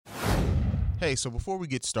Hey, so before we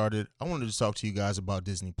get started, I wanted to talk to you guys about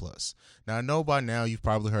Disney Plus. Now, I know by now you've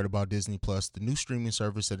probably heard about Disney Plus, the new streaming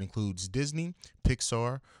service that includes Disney,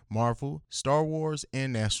 Pixar, Marvel, Star Wars,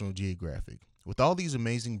 and National Geographic. With all these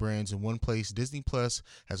amazing brands in one place, Disney Plus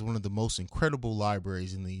has one of the most incredible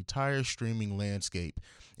libraries in the entire streaming landscape,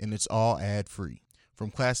 and it's all ad-free.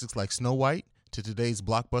 From classics like Snow White to today's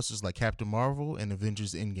blockbusters like Captain Marvel and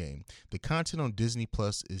Avengers Endgame, the content on Disney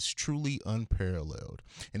Plus is truly unparalleled.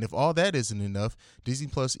 And if all that isn't enough, Disney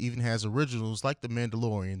Plus even has originals like The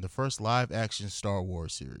Mandalorian, the first live-action Star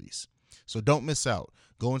Wars series. So don't miss out.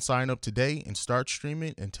 Go and sign up today and start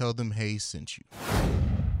streaming and tell them Hayes sent you.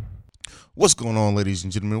 What's going on, ladies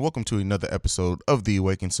and gentlemen? Welcome to another episode of The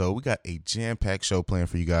Awakened Soul. We got a jam-packed show planned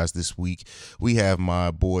for you guys this week. We have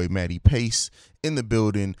my boy Matty Pace in the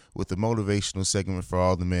building with a motivational segment for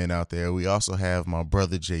all the men out there. We also have my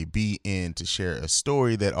brother JB in to share a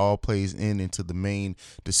story that all plays into the main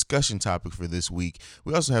discussion topic for this week.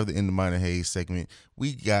 We also have the In the Mind of Hayes segment.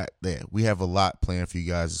 We have a lot planned for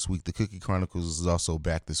you guys this week. The Cookie Chronicles is also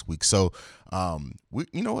back this week. So,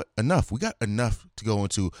 enough. We got enough to go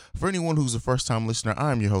into. For anyone who's a first-time listener,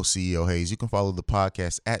 I'm your host, CEO Hayes. You can follow the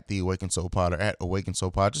podcast at The Awakened Soul Pod or at Awakened Soul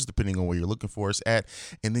Pod, just depending on where you're looking for us at.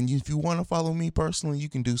 And then if you want to follow me personally, you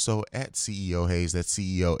can do so at CEO Hayes. That's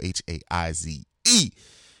CEO Haize.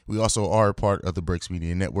 We also are a part of the Breaks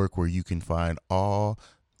Media Network, where you can find all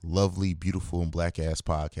lovely, beautiful, and black-ass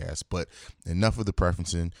podcasts. But enough of the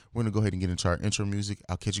preferencing. We're going to go ahead and get into our intro music.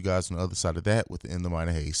 I'll catch you guys on the other side of that with the In the Mind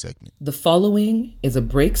of Hayes segment. The following is a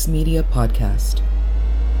Breaks Media podcast.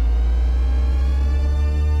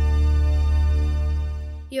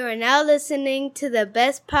 You are now listening to the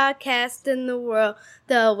best podcast in the world,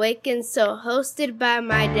 The Awakened Soul, hosted by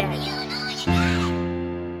my dad.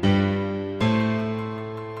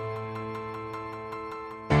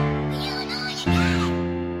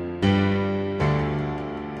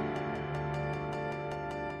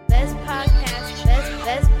 Best podcast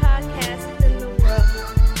in the world,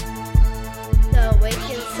 The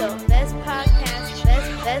Awakened Soul. Best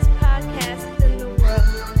podcast in the world,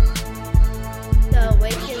 The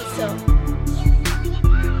Awakened Soul.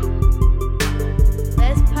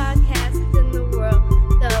 Best podcast in the world,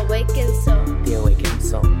 The Awakened Soul. The Awakened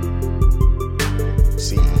Soul.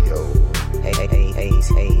 CEO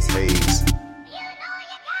Hayes.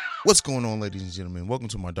 What's going on, ladies and gentlemen? Welcome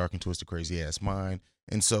to my dark and twisted, crazy ass mind.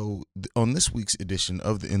 And so, on this week's edition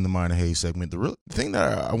of the In the Mind of Hayes segment, the real thing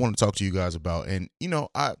that I want to talk to you guys about, and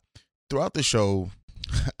throughout the show,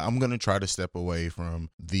 I'm gonna try to step away from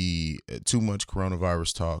the too much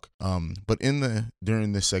coronavirus talk. But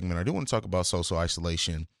during this segment, I do want to talk about social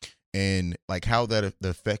isolation and like how the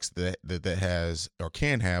effects that has or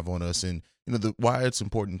can have on us, and why it's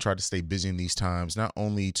important to try to stay busy in these times, not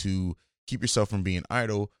only to keep yourself from being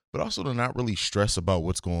idle, but also to not really stress about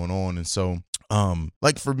what's going on. And so,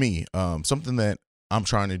 like for me, something that I'm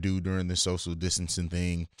trying to do during this social distancing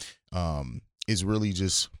thing, is really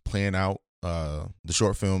just plan out the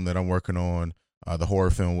short film that I'm working on, the horror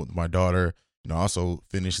film with my daughter. Also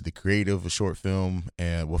finish the creative of a short film,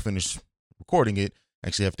 and we'll finish recording it.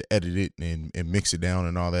 Actually have to edit it and mix it down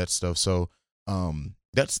and all that stuff. So,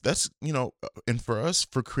 that's and for us,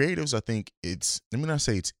 for creatives, I think let me not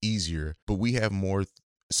say it's easier, but we have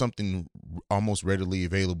something almost readily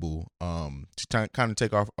available to kind of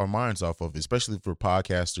take our minds off of, especially for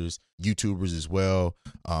podcasters, YouTubers as well.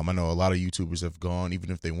 I know a lot of YouTubers have gone, even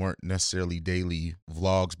if they weren't necessarily daily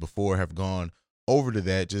vlogs before, have gone over to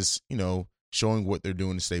that, just showing what they're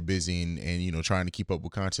doing to stay busy and trying to keep up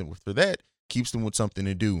with content. For that, keeps them with something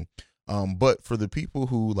to do. But for the people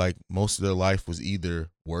who, like, most of their life was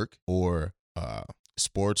either work or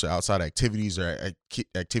sports or outside activities or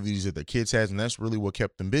activities that their kids has, and that's really what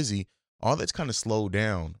kept them busy, all that's kind of slowed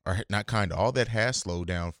down, or not kind of, all that has slowed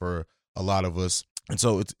down for a lot of us. And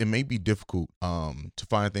so it may be difficult to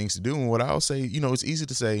find things to do. And what I'll say, it's easy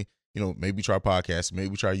to say, maybe try podcasts,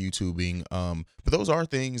 maybe try YouTubing. But those are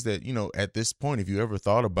things that, at this point, if you ever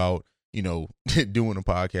thought about doing a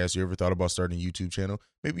podcast, you ever thought about starting a YouTube channel,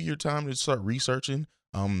 maybe your time to start researching.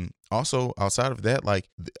 Also outside of that, like,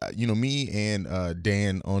 me and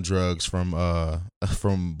Dan on drugs from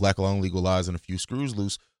Black Long Legal Lies and a Few Screws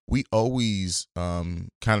Loose, we always kind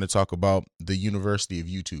of talk about the university of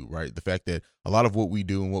YouTube, right? The fact that a lot of what we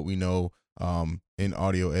do and what we know in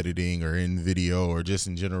audio editing or in video or just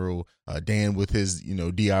in general, Dan with his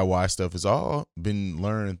DIY stuff, has all been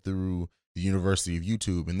learned through the University of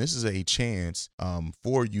YouTube. And this is a chance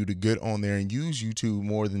for you to get on there and use YouTube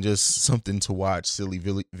more than just something to watch silly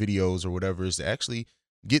videos or whatever, is to actually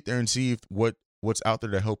get there and see if what's out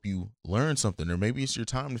there to help you learn something. Or maybe it's your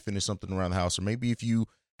time to finish something around the house, or maybe if you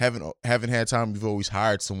haven't had time, you've always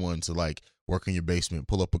hired someone to like work in your basement,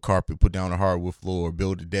 pull up a carpet, put down a hardwood floor,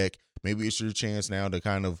 build a deck. Maybe it's your chance now to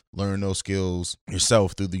kind of learn those skills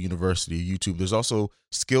yourself through the University of YouTube. There's also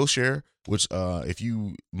Skillshare, which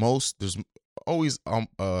there's always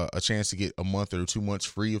a chance to get a month or 2 months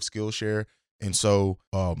free of Skillshare. And so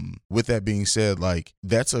with that being said, like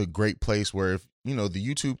that's a great place where if, the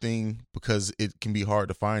YouTube thing, because it can be hard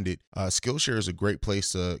to find it, Skillshare is a great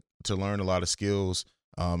place to learn a lot of skills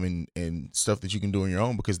and stuff that you can do on your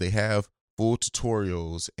own, because they have full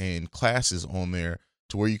tutorials and classes on there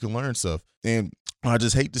to where you can learn stuff. And I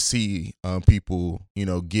just hate to see people,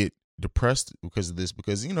 get depressed because of this,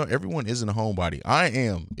 because, everyone isn't a homebody. I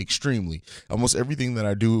am extremely. Almost everything that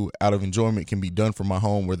I do out of enjoyment can be done from my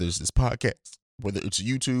home, whether it's this podcast, whether it's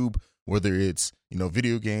YouTube, whether it's,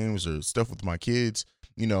 video games or stuff with my kids,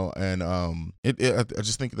 and I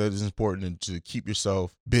just think that it's important to keep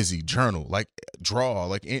yourself busy, journal, like draw,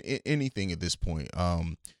 like anything at this point.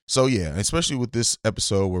 So yeah, especially with this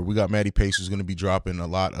episode where we got Matty Pace, who's going to be dropping a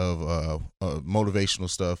lot of motivational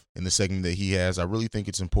stuff in the segment that he has. I really think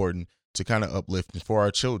it's important to kind of uplift, and for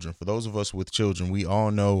our children, for those of us with children, we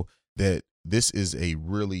all know that this is a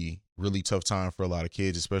really, really tough time for a lot of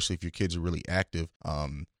kids, especially if your kids are really active.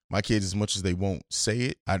 My kids, as much as they won't say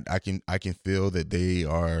it, I can feel that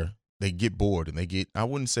they get bored and I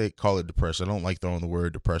wouldn't call it depression. I don't like throwing the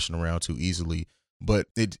word depression around too easily, but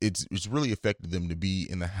it's really affected them to be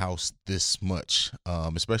in the house this much.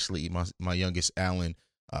 Especially my youngest, Alan.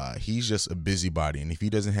 He's just a busybody, and if he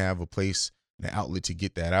doesn't have a place, an outlet to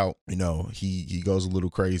get that out, he goes a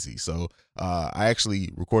little crazy. So I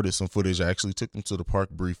actually recorded some footage. I actually took them to the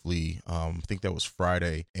park briefly. I think that was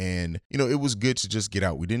Friday, and it was good to just get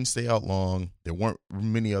out. We didn't stay out long. There weren't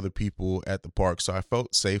many other people at the park, so I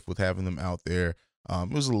felt safe with having them out there. It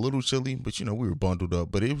was a little chilly, but we were bundled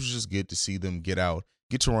up, but it was just good to see them get out,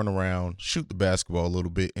 get to run around, shoot the basketball a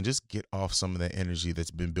little bit, and just get off some of that energy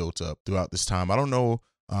that's been built up throughout this time. I don't know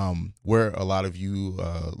where a lot of you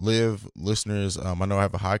live, listeners. I know I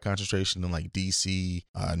have a high concentration in like DC,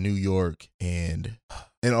 New York, and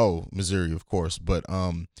Missouri, of course. But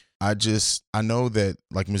I know that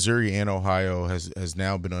like Missouri and Ohio has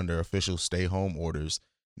now been under official stay home orders.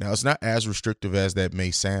 Now it's not as restrictive as that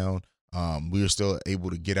may sound. We are still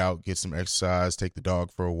able to get out, get some exercise, take the dog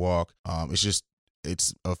for a walk.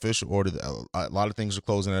 It's official order. A lot of things are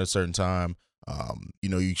closing at a certain time.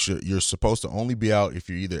 You're supposed to only be out if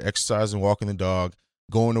you're either exercising, walking the dog,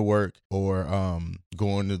 going to work, or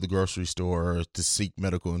going to the grocery store to seek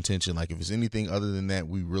medical attention. Like if it's anything other than that,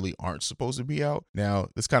 we really aren't supposed to be out. Now,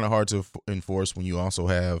 it's kind of hard to enforce when you also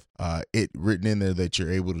have it written in there that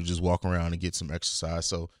you're able to just walk around and get some exercise.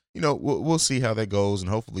 So, we'll see how that goes, and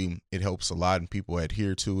hopefully it helps a lot and people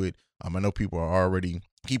adhere to it. I know people are already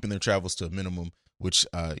keeping their travels to a minimum, which,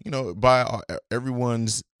 by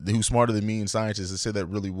everyone's who's smarter than me and scientists, has said that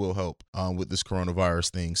really will help with this coronavirus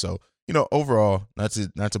thing. So, overall, not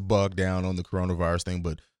to bog down on the coronavirus thing,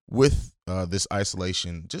 but with this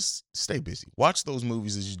isolation, just stay busy. Watch those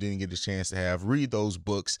movies that you didn't get a chance to have. Read those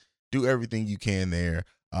books. Do everything you can there.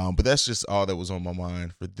 But that's just all that was on my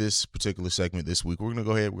mind for this particular segment this week. We're going to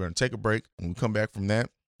go ahead. We're going to take a break. When we come back from that,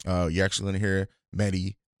 you're actually going to hear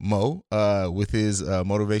Matty Mo with his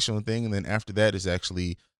motivational thing, and then after that is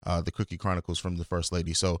actually the Cookie Chronicles from the First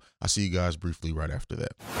Lady. So I'll see you guys briefly right after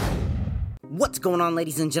that. What's going on,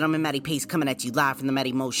 ladies and gentlemen? Matty Pace coming at you live from the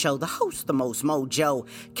Matty Mo Show, the host, the most mojo,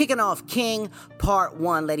 kicking off King Part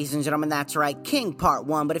 1, ladies and gentlemen. That's right, King Part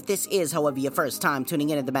 1. But if this is, however, your first time tuning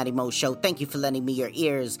in at the Matty Mo Show, thank you for lending me your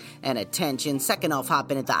ears and attention. Second off,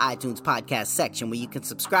 hop in at the iTunes podcast section where you can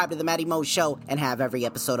subscribe to the Matty Mo Show and have every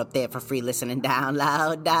episode up there for free listening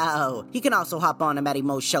download. You can also hop on to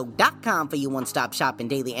MattyMoShow.com for your one-stop shop and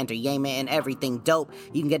daily entertainment and everything dope.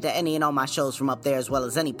 You can get to any and all my shows from up there, as well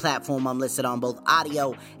as any platform I'm listed on both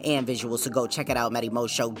audio and visual. So go check it out,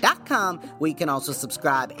 MattyMoShow.com, where you can also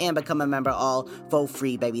subscribe and become a member all for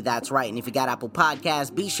free, baby. That's right. And if you got Apple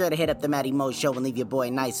Podcasts, be sure to hit up the Matty Mo Show and leave your boy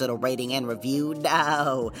a nice little rating and review.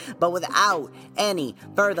 No. But without any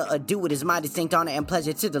further ado, it is my distinct honor and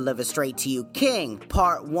pleasure to deliver straight to you King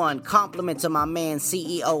Part 1. Compliments of my man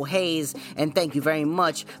CEO Hayes, and thank you very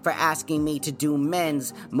much for asking me to do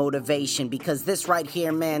men's motivation, because this right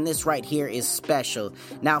here, man, this right here is special.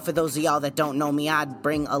 Now, for those of y'all that that don't know me, I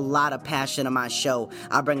bring a lot of passion to my show.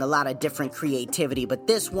 I bring a lot of different creativity. But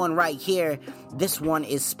this one right here, this one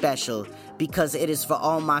is special because it is for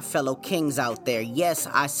all my fellow kings out there. Yes,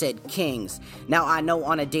 I said kings. Now, I know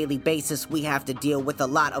on a daily basis we have to deal with a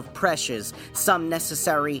lot of pressures, some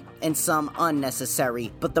necessary and some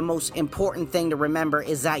unnecessary. But the most important thing to remember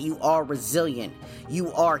is that you are resilient.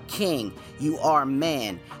 You are king. You are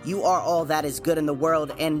man. You are all that is good in the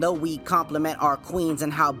world. And though we compliment our queens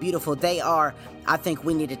and how beautiful they are, I think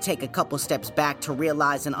we need to take a couple steps back to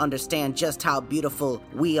realize and understand just how beautiful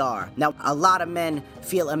we are. Now, a lot of men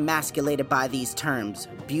feel emasculated by these terms.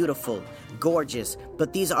 Beautiful, gorgeous,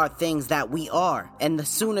 but these are things that we are. And the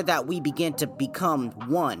sooner that we begin to become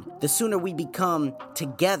one, the sooner we become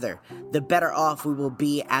together, the better off we will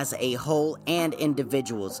be as a whole and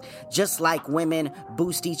individuals. Just like women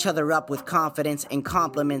boost each other up with confidence and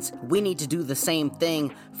compliments, we need to do the same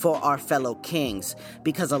thing for our fellow kings.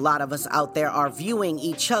 Because a lot of us out there are viewing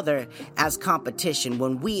each other as competition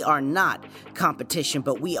when we are not competition,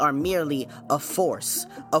 but we are merely a force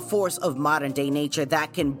of modern day nature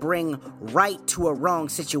that can bring right to a wrong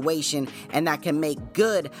situation and that can make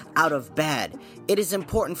good out of bad. It is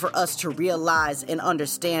important for us to realize and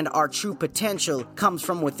understand our true potential comes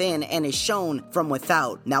from within and is shown from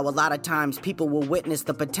without. Now, a lot of times people will witness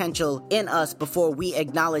the potential in us before we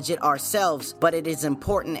acknowledge it ourselves, but it is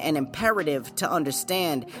important and imperative to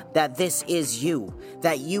understand that this is you,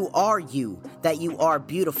 that you are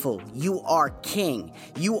beautiful, you are king,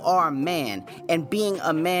 you are man, and being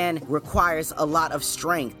a man requires a lot of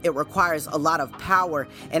strength, it requires a lot of power,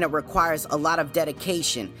 and it requires a lot of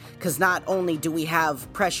dedication, because not only do we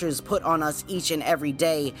have pressures put on us each and every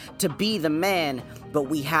day to be the man, but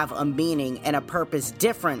we have a meaning and a purpose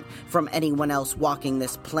different from anyone else walking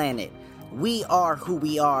this planet. We are who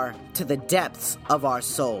we are to the depths of our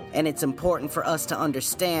soul. And it's important for us to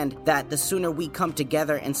understand that the sooner we come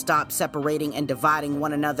together and stop separating and dividing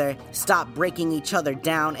one another, stop breaking each other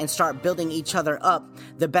down and start building each other up,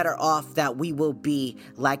 the better off that we will be,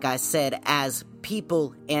 like I said, as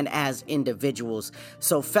people and as individuals.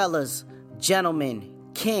 So fellas, gentlemen,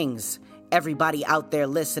 kings, everybody out there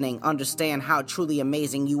listening, understand how truly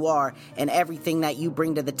amazing you are, and everything that you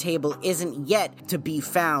bring to the table isn't yet to be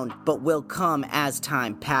found, but will come as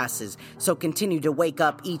time passes. So continue to wake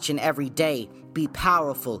up each and every day. Be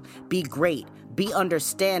powerful, be great, be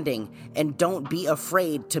understanding, and don't be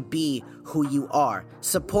afraid to be who you are.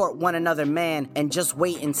 Support one another, man, and just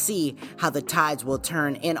wait and see how the tides will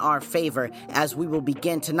turn in our favor as we will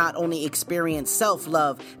begin to not only experience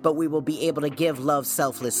self-love, but we will be able to give love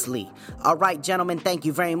selflessly. All right, gentlemen, thank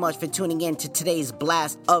you very much for tuning in to today's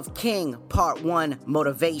Blast of King Part 1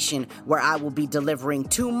 Motivation, where I will be delivering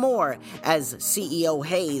 2 more as CEO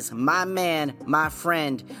Hayes, my man, my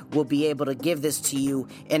friend, will be able to give this to you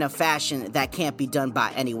in a fashion that can't be done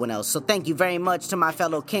by anyone else. So thank you very much to my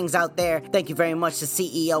fellow kings out there. Thank you very much to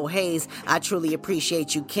CEO Hayes. I truly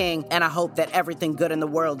appreciate you, King, and I hope that everything good in the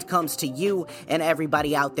world comes to you and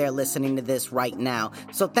everybody out there listening to this right now.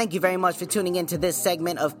 So thank you very much for tuning into this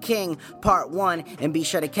segment of King Part 1, and be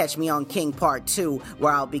sure to catch me on King Part 2,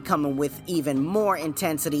 where I'll be coming with even more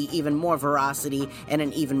intensity, even more veracity, and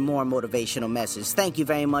an even more motivational message. Thank you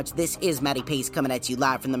very much. This is Matty Pace coming at you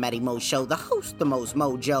live from the Matty Mo Show, the host, the most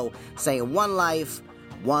mojo, saying one life,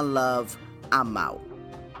 one love, I'm out.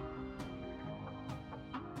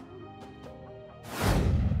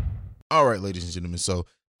 All right, ladies and gentlemen. So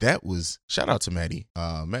that was, shout out to Maddie.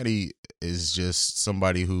 Maddie is just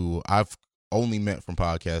somebody who I've only met from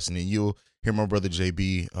podcasting, and you'll hear my brother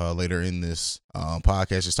JB later in this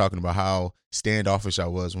podcast just talking about how standoffish I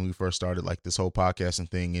was when we first started like this whole podcasting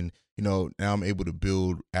thing. And, you know, now I'm able to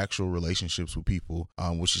build actual relationships with people,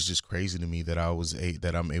 which is just crazy to me that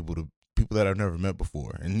I'm able to people that I've never met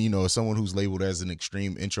before. And, you know, as someone who's labeled as an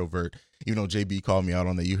extreme introvert, you know, JB called me out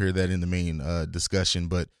on that. You hear that in the main discussion,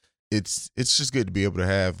 but it's just good to be able to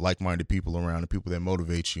have like-minded people around and people that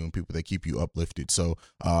motivate you and people that keep you uplifted. So,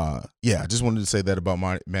 yeah, I just wanted to say that about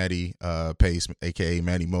Matty Pace, aka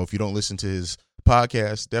Matty Mo. If you don't listen to his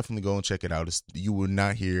podcast, definitely go and check it out. You will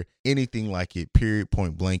not hear anything like it, period,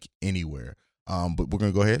 point blank, anywhere. But we're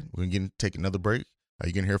going to go ahead. We're going to take another break.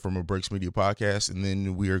 You're going to hear from a Breaks Media podcast, and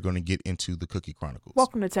then we are going to get into the Cookie Chronicles.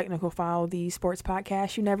 Welcome to Technical File, the sports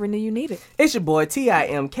podcast you never knew you needed. It's your boy,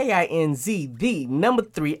 TIMKINZ, the number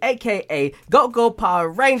 3, a.k.a. Go Power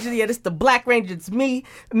Ranger. Yeah, this the Black Ranger. It's me,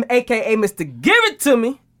 a.k.a. Mr. Give It To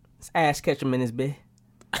Me. It's Ash Ketchum in his bed.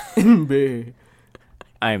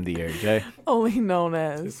 I am the Eric J. Only known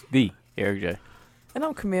as The Eric J. And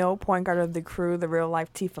I'm Camille, point guard of the crew, the real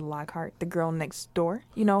life Tifa Lockhart, the girl next door.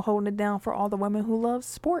 You know, holding it down for all the women who love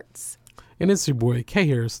sports. And it's your boy K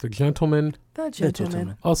Harris, the gentleman, The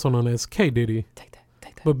gentleman. also known as K Diddy, Take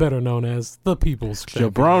that. but better known as the People's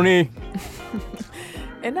Champion. Jabroni.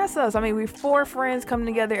 And that's us. I mean, we're four friends coming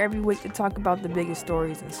together every week to talk about the biggest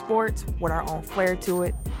stories in sports with our own flair to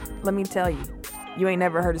it. Let me tell you, you ain't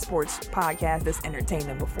never heard a sports podcast that's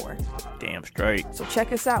entertaining before. Damn straight. So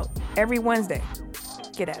check us out every Wednesday.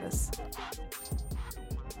 Get at us.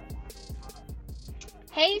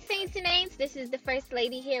 Hey Saints and Aints, this is the First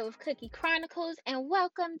Lady here with Cookie Chronicles, and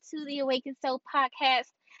welcome to the Awakened Soul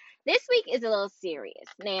podcast. This week is a little serious.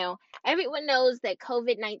 Now, everyone knows that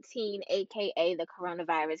COVID-19, aka the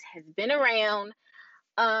coronavirus, has been around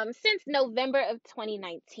since November of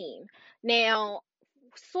 2019. Now,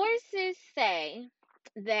 sources say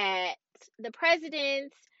that the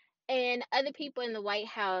president and other people in the White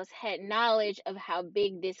House had knowledge of how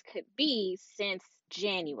big this could be since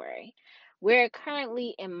January. We're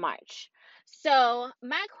currently in March. So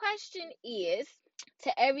my question is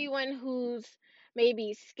to everyone who's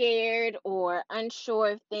maybe scared or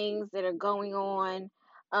unsure of things that are going on,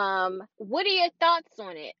 what are your thoughts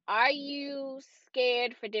on it? Are you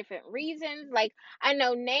scared for different reasons? Like, I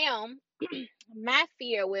know now my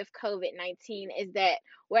fear with COVID-19 is that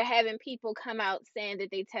we're having people come out saying that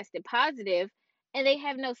they tested positive and they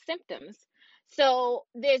have no symptoms. So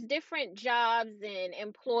there's different jobs and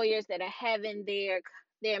employers that are having their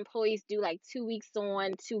employees do like 2 weeks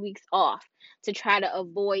on, 2 weeks off to try to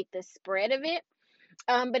avoid the spread of it.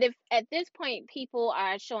 But if at this point people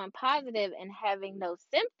are showing positive and having no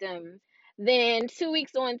symptoms, then 2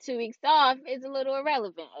 weeks on, 2 weeks off is a little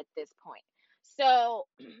irrelevant at this point. So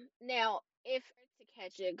now, if to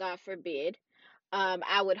catch it, God forbid,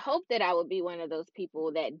 I would hope that I would be one of those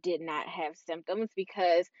people that did not have symptoms,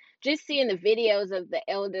 because just seeing the videos of the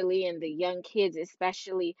elderly and the young kids,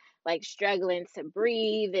 especially like struggling to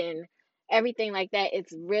breathe and everything like that,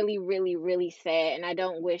 it's really, really, really sad. And I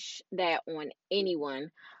don't wish that on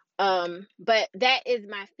anyone. But that is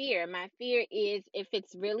my fear. My fear is if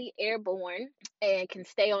it's really airborne and can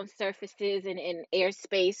stay on surfaces and in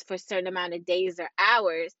airspace for a certain amount of days or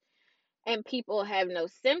hours, and people have no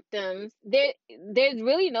symptoms, there's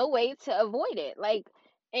really no way to avoid it. Like,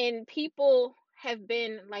 and people have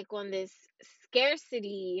been like on this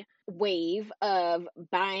scarcity wave of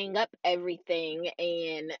buying up everything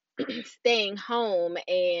and staying home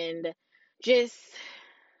and just,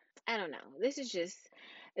 I don't know.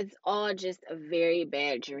 It's all just a very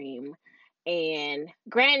bad dream. And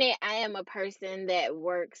granted, I am a person that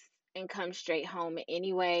works and comes straight home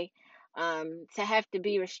anyway. To have to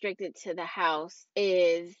be restricted to the house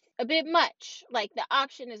is a bit much. Like, the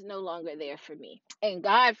option is no longer there for me. And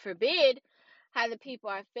God forbid how the people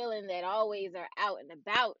are feeling that always are out and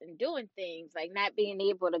about and doing things, like not being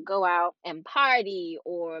able to go out and party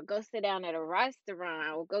or go sit down at a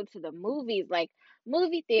restaurant or go to the movies. Like,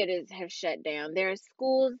 movie theaters have shut down. There are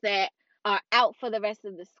schools that are out for the rest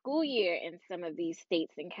of the school year in some of these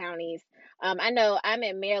states and counties. I know I'm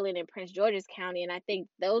in Maryland and Prince George's County, and I think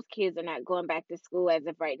those kids are not going back to school as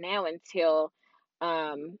of right now until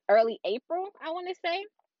early April, I want to say.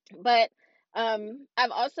 But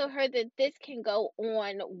I've also heard that this can go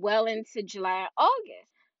on well into July, August.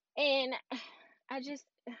 And I just,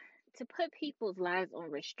 to put people's lives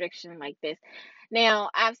on restriction like this. Now,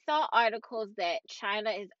 I've saw articles that China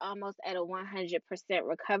is almost at a 100%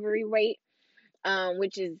 recovery rate,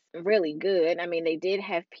 which is really good. I mean, they did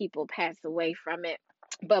have people pass away from it,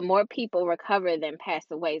 but more people recover than pass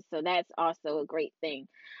away. So that's also a great thing.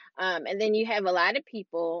 And then you have a lot of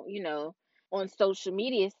people, on social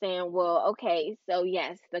media saying, well, okay, so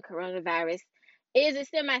yes, the coronavirus is a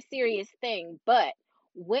semi-serious thing, but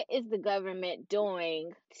what is the government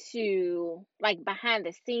doing to, like, behind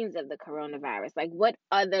the scenes of the coronavirus? Like, what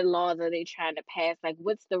other laws are they trying to pass? Like,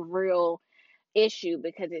 what's the real issue?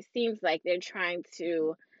 Because it seems like they're trying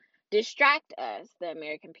to distract us, the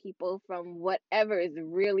American people, from whatever is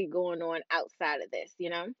really going on outside of this,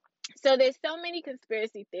 So there's so many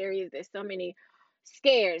conspiracy theories, there's so many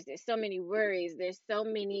scares, there's so many worries, there's so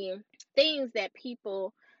many things that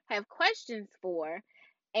people have questions for.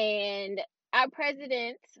 And our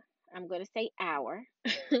president, I'm going to say our,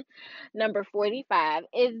 number 45,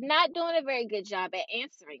 is not doing a very good job at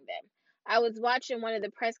answering them. I was watching one of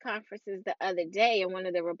the press conferences the other day, and one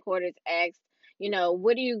of the reporters asked,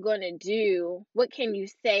 what are you going to do? What can you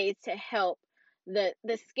say to help the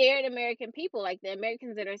scared American people, like the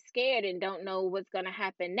Americans that are scared and don't know what's going to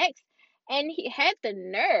happen next? And he had the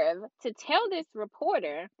nerve to tell this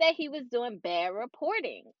reporter that he was doing bad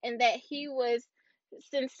reporting and that he was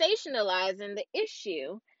sensationalizing the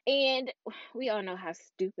issue. And we all know how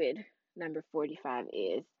stupid number 45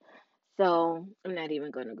 is. So I'm not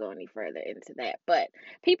even going to go any further into that. But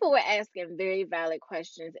people were asking very valid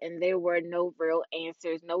questions, and there were no real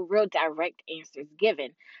answers, no real direct answers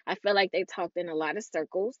given. I feel like they talked in a lot of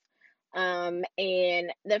circles. And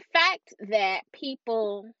the fact that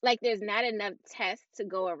people, like, there's not enough tests to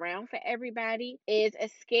go around for everybody is a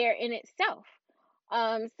scare in itself.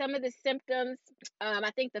 Some of the symptoms,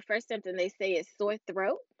 I think the first symptom they say is sore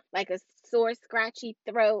throat, like a sore, scratchy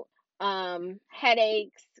throat,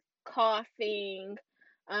 headaches, coughing.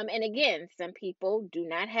 And again, some people do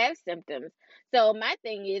not have symptoms. So my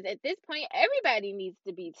thing is, at this point, everybody needs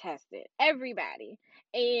to be tested. Everybody.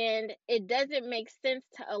 And it doesn't make sense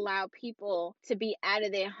to allow people to be out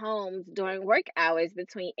of their homes during work hours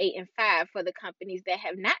between 8 and 5 for the companies that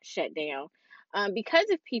have not shut down. Because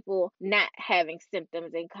of people not having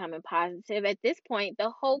symptoms and coming positive, at this point, the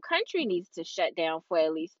whole country needs to shut down for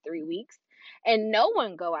at least 3 weeks and no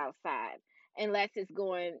one go outside unless it's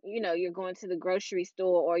going, you're going to the grocery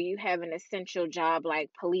store or you have an essential job like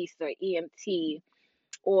police or EMT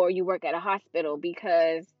or you work at a hospital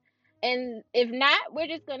and if not, we're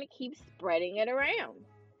just going to keep spreading it around.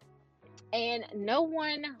 And no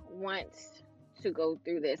one wants to go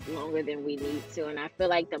through this longer than we need to. And I feel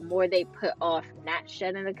like the more they put off not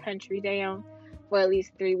shutting the country down for at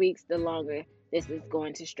least 3 weeks, the longer this is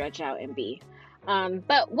going to stretch out and be.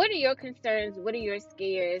 But what are your concerns? What are your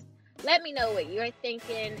scares? Let me know what you're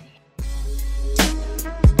thinking.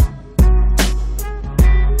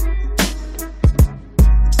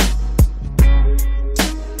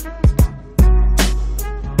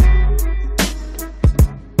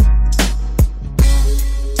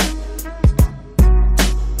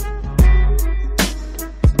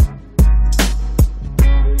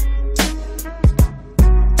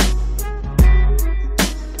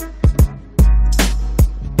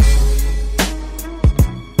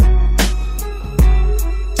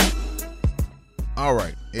 All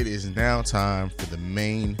right, it is now time for the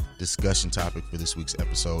main discussion topic for this week's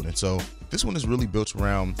episode. And so this one is really built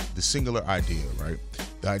around the singular idea, right?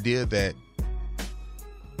 The idea that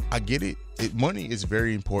I get it. Money is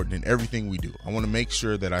very important in everything we do. I want to make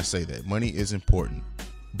sure that I say that money is important,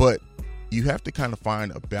 but you have to kind of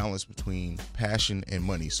find a balance between passion and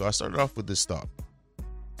money. So I started off with this thought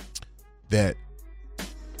that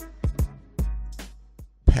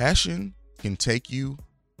passion can take you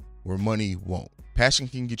where money won't. Passion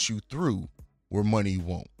can get you through where money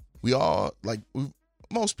won't. We all,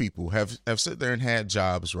 most people have sat there and had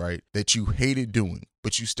jobs, right, that you hated doing,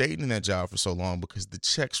 but you stayed in that job for so long because the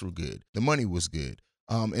checks were good, the money was good.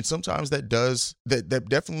 And sometimes that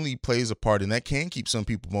definitely plays a part, and that can keep some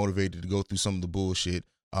people motivated to go through some of the bullshit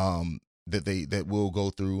that we'll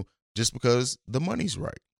go through just because the money's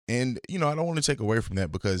right. And I don't want to take away from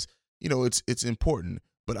that because it's important.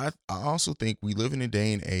 But I also think we live in a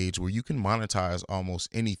day and age where you can monetize almost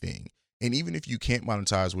anything. And even if you can't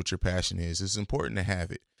monetize what your passion is, it's important to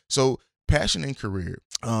have it. So passion and career.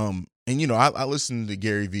 I listen to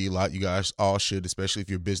Gary Vee a lot. You guys all should, especially if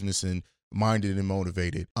you're business and minded and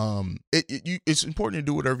motivated. It's important to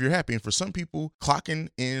do whatever you're happy. And for some people, clocking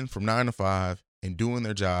in from 9 to 5 and doing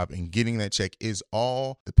their job and getting that check is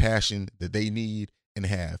all the passion that they need and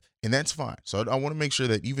have, and that's fine. So I want to make sure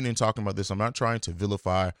that even in talking about this, I'm not trying to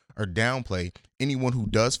vilify or downplay anyone who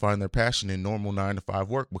does find their passion in normal 9 to 5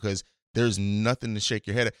 work, because there's nothing to shake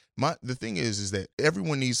your head at. The thing is that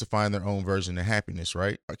everyone needs to find their own version of happiness,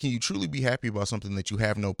 right? Can you truly be happy about something that you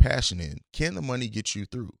have no passion in? Can the money get you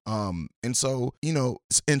through? And so,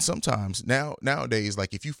 and sometimes nowadays,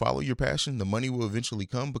 like if you follow your passion, the money will eventually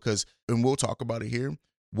come because, and we'll talk about it here.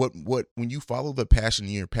 When you follow the passion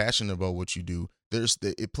and you're passionate about what you do,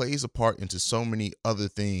 it plays a part into so many other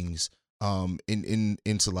things,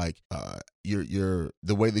 into like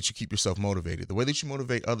the way that you keep yourself motivated, the way that you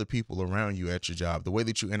motivate other people around you at your job, the way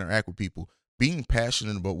that you interact with people. Being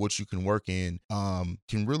passionate about what you can work in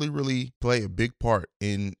can really, really play a big part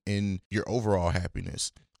in your overall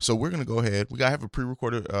happiness. So we're gonna go ahead. I have a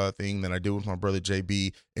pre-recorded thing that I did with my brother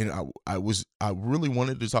JB, and I really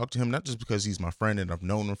wanted to talk to him, not just because he's my friend and I've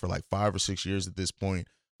known him for like 5 or 6 years at this point,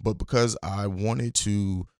 but because I wanted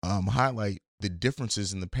to highlight the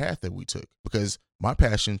differences in the path that we took. Because my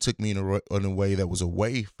passion took me in a way that was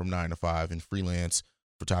away from 9 to 5 and freelance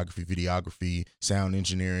photography, videography, sound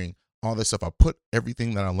engineering, all that stuff. I put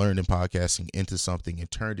everything that I learned in podcasting into something and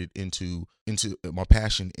turned it into my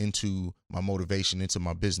passion, into my motivation, into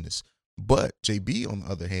my business. But JB, on the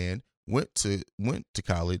other hand, went to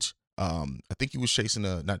college. I think he was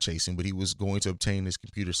he was going to obtain his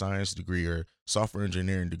computer science degree or software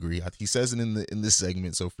engineering degree. He says it in this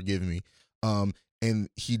segment, so forgive me. And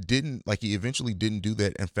he eventually didn't do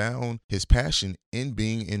that and found his passion in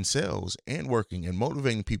being in sales and working and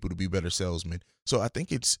motivating people to be better salesmen. So I think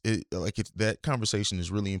that conversation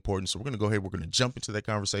is really important. So we're going to go ahead. We're going to jump into that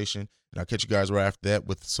conversation, and I'll catch you guys right after that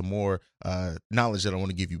with some more knowledge that I want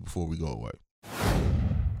to give you before we go away.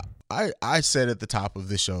 I said at the top of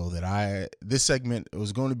this show that this segment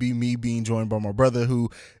was going to be me being joined by my brother, who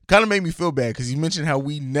kind of made me feel bad because he mentioned how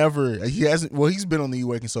he's been on the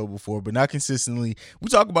Awaken Soul before, but not consistently. We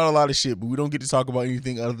talk about a lot of shit, but we don't get to talk about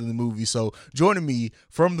anything other than the movie. So joining me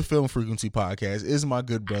from the Film Frequency podcast is my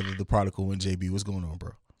good brother, the Prodigal One, JB. What's going on,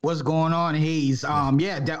 bro? What's going on, Hayes?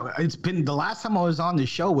 It's been, the last time I was on the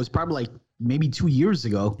show was probably like maybe 2 years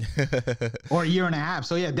ago or a year and a half.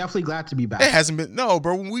 So yeah, definitely glad to be back. It hasn't been, no,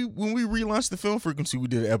 bro. When we relaunched the Film Frequency, we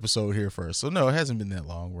did an episode here first. So no, it hasn't been that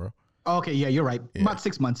long, bro. Okay, yeah, you're right. Yeah. About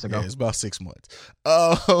 6 months ago. Yeah, it's about 6 months.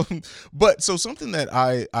 But so something that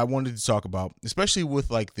I wanted to talk about, especially with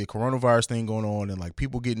like the coronavirus thing going on and like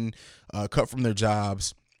people getting cut from their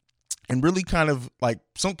jobs. And really kind of like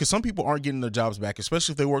because some people aren't getting their jobs back,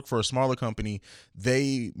 especially if they work for a smaller company.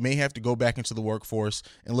 They may have to go back into the workforce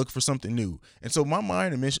and look for something new. And so my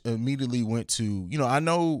mind immediately went to, I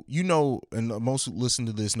know, and most who listen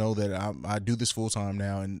to this know that I do this full time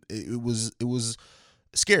now, and it was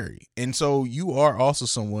scary. And so you are also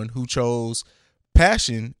someone who chose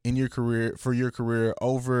passion in your career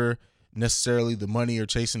over necessarily the money or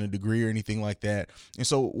chasing a degree or anything like that. And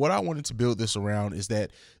so what I wanted to build this around is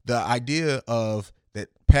that the idea of that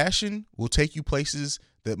passion will take you places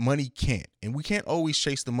that money can't. And we can't always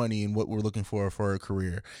chase the money in what we're looking for a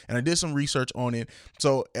career. And I did some research on it.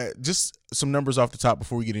 So just some numbers off the top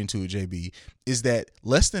before we get into it, JB, is that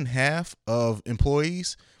less than half of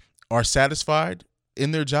employees are satisfied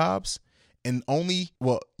in their jobs, and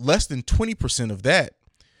less than 20% of that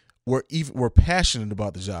were passionate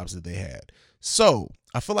about the jobs that they had. So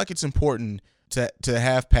I feel like it's important to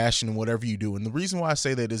have passion in whatever you do. And the reason why I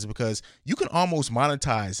say that is because you can almost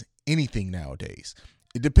monetize anything nowadays.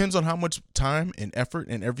 It depends on how much time and effort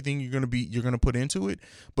and everything you're going to put into it.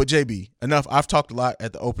 But JB, enough. I've talked a lot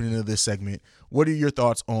at the opening of this segment. What are your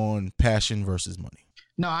thoughts on passion versus money?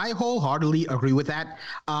 No, I wholeheartedly agree with that.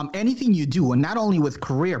 Anything you do, and not only with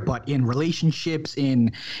career, but in relationships,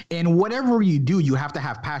 in whatever you do, you have to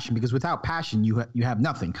have passion, because without passion, you have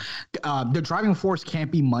nothing. The driving force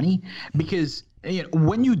can't be money, because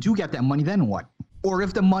when you do get that money, then what? Or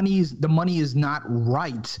if the money is not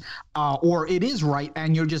right, or it is right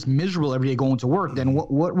and you're just miserable every day going to work, then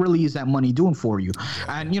what really is that money doing for you?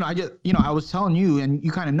 And I was telling you, and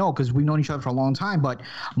you kind of know because we've known each other for a long time, but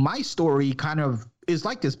my story kind of is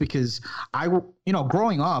like this because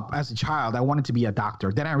growing up as a child, I wanted to be a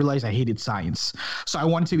doctor. Then I realized I hated science. So I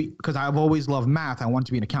wanted to be, because I've always loved math, I wanted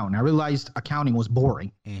to be an accountant. I realized accounting was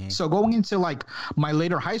boring. Mm-hmm. So going into like my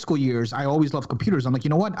later high school years, I always loved computers. I'm like, you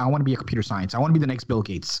know what? I want to be a computer science. I want to be the next Bill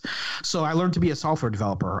Gates. So I learned to be a software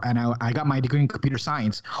developer, and I got my degree in computer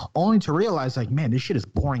science, only to realize like, man, this shit is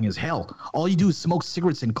boring as hell. All you do is smoke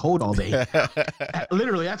cigarettes and code all day.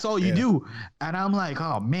 Literally, that's all you do. And I'm like,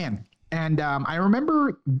 oh man. And I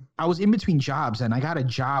remember I was in between jobs, and I got a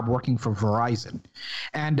job working for Verizon.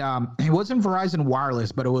 And it wasn't Verizon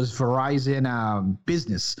Wireless, but it was Verizon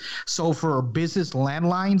Business. So for business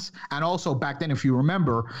landlines, and also back then, if you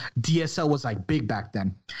remember, DSL was like big back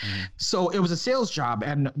then. Mm-hmm. So it was a sales job.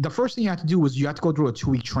 And the first thing you had to do was you had to go through a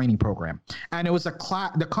 2-week training program. And it was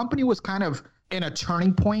the company was kind of in a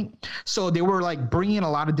turning point. So they were like bringing in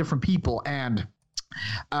a lot of different people, and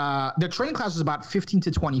the training class was about 15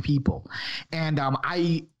 to 20 people. And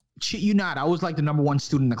I shit you not, I was like the number one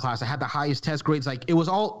student in the class. I had the highest test grades. Like it was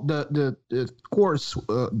all the course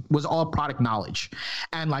was all product knowledge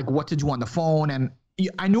and like what to do on the phone. And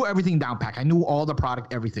I knew everything down pat. I knew all the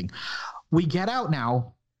product, everything. We get out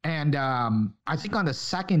now. And I think on the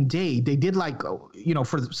second day, they did like,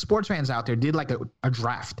 for the sports fans out there, did like a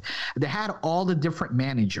draft. They had all the different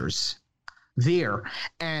managers there.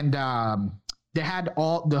 And they had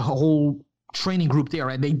the whole training group there,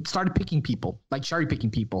 and they started picking people, like cherry picking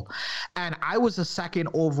people. And I was the second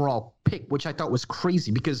overall pick, which I thought was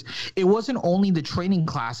crazy because it wasn't only the training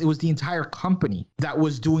class, it was the entire company that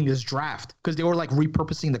was doing this draft because they were like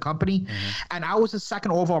repurposing the company. Mm-hmm. And I was the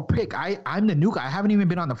second overall pick. I'm the new guy. I haven't even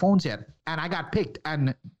been on the phones yet. And I got picked,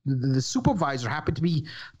 and the supervisor happened to be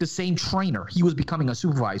the same trainer. He was becoming a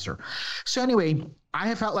supervisor. So anyway,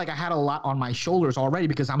 I felt like I had a lot on my shoulders already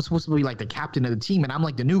because I'm supposed to be like the captain of the team, and I'm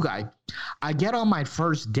like the new guy. I get on my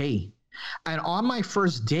first day, and on my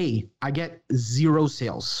first day, I get 0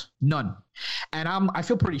 sales, none. And I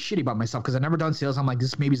feel pretty shitty about myself because I've never done sales. I'm like,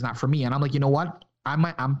 this maybe is not for me. And I'm like, you know what? I'm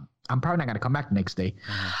probably not going to come back the next day.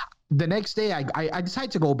 Mm-hmm. the next day I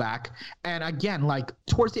decided to go back, and again, like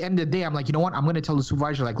towards the end of the day, I'm like, you know what, I'm going to tell the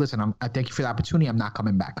supervisor, like, listen, I thank you for the opportunity, I'm not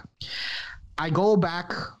coming back. I go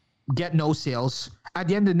back, get no sales. At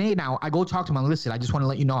the end of the day now, I go talk to him and listen, I just want to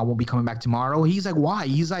let you know I won't be coming back tomorrow. He's like, why?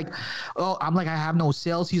 He's like, oh, I'm like, I have no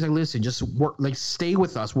sales. He's like, listen, just work, like stay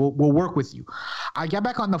with us. We'll work with you. I get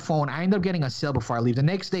back on the phone. I end up getting a sale before I leave. The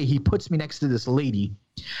next day, he puts me next to this lady.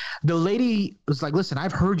 The lady was like, listen,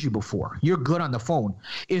 I've heard you before. You're good on the phone.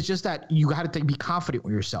 It's just that you got to be confident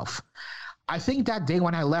with yourself. I think that day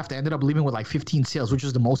when I left, I ended up leaving with like 15 sales, which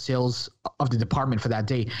was the most sales of the department for that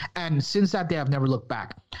day. And since that day, I've never looked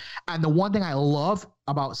back. And the one thing I love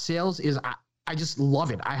about sales is I just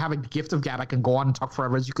love it. I have a gift of gab. I can go on and talk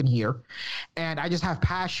forever, as you can hear. And I just have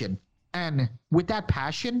passion. And with that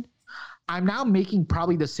passion, I'm now making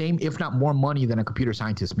probably the same, if not more money than a computer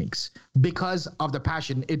scientist makes because of the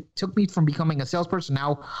passion. It took me from becoming a salesperson.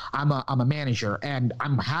 Now I'm a manager, and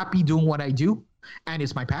I'm happy doing what I do. And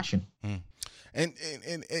it's my passion. And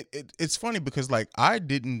it's funny because like I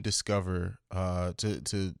didn't discover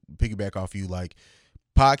to piggyback off you like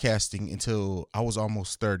podcasting until I was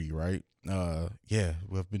almost 30, right? Yeah,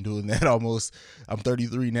 we've been doing that almost. I'm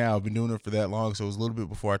 33 now. I've been doing it for that long, so it was a little bit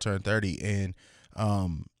before I turned 30.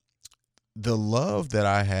 And the love that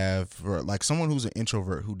I have for like someone who's an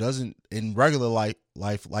introvert who doesn't in regular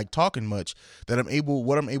life like talking much,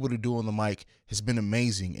 what I'm able to do on the mic has been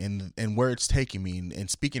amazing, and where it's taking me and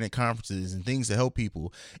speaking at conferences and things to help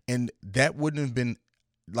people. And that wouldn't have been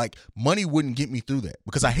like money wouldn't get me through that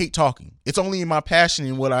because I hate talking. It's only in my passion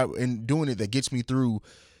and doing it that gets me through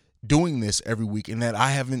doing this every week, and that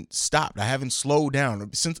I haven't stopped. I haven't slowed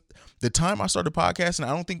down since the time I started podcasting.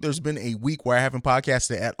 I don't think there's been a week where I haven't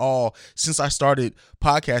podcasted at all since I started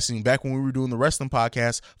podcasting back when we were doing the wrestling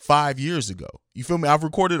podcast 5 years ago. You feel me? I've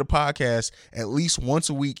recorded a podcast at least once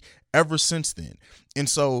a week ever since then. And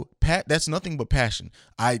so, that's nothing but passion.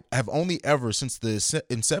 I have only ever, since the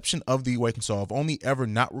inception of the Awakened Soul, I've only ever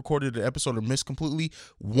not recorded an episode or missed completely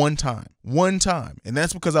one time. And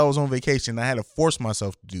that's because I was on vacation. I had to force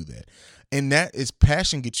myself to do that. And that is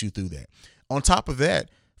passion gets you through that. On top of that,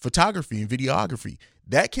 photography and videography,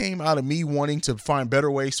 that came out of me wanting to find better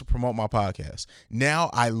ways to promote my podcast. Now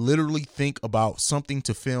I literally think about something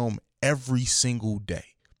to film every single day.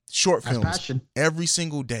 Short films every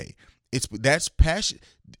single day. That's passion.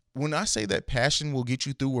 When I say that passion will get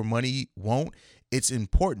you through where money won't, it's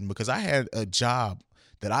important because I had a job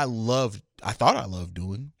that I loved. I thought I loved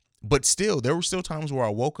doing, but still, there were still times where I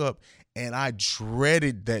woke up and I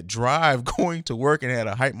dreaded that drive going to work and had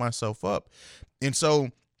to hype myself up. And so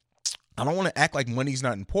I don't want to act like money's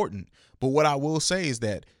not important, but what I will say is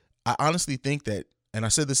that I honestly think that, and I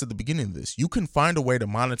said this at the beginning of this, you can find a way to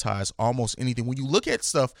monetize almost anything. When you look at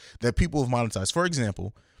stuff that people have monetized, for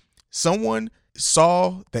example, someone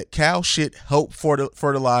saw that cow shit helped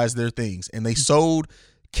fertilize their things, and they sold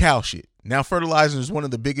cow shit. Now fertilizer is one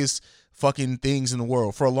of the biggest fucking things in the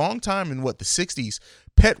world. For a long time in the 60s,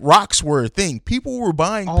 pet rocks were a thing. People were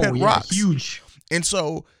buying pet rocks. Huge. And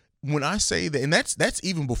so when I say that, and that's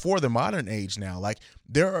even before the modern age now, like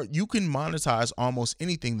you can monetize almost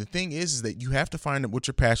anything. The thing is that you have to find out what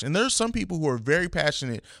your passion. And there's some people who are very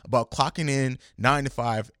passionate about clocking in 9 to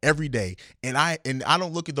 5 every day. And I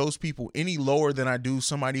don't look at those people any lower than I do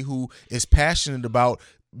somebody who is passionate about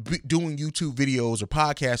doing YouTube videos or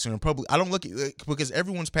podcasting or public. I don't look at it because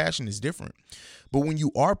everyone's passion is different. But when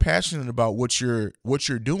you are passionate about what you're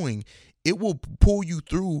doing, it will pull you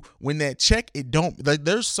through when that check,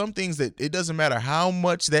 there's some things that it doesn't matter how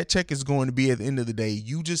much that check is going to be at the end of the day.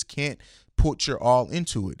 You just can't put your all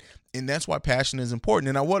into it. And that's why passion is important.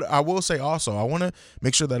 And I will say also, I want to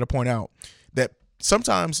make sure that I point out that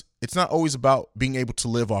sometimes it's not always about being able to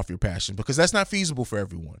live off your passion because that's not feasible for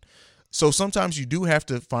everyone. So sometimes you do have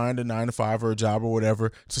to find a 9 to 5 or a job or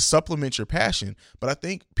whatever to supplement your passion. But I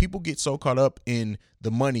think people get so caught up in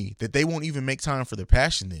the money that they won't even make time for their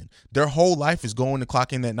passion then. Their whole life is going to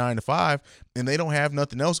clock in that 9 to 5 and they don't have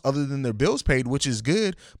nothing else other than their bills paid, which is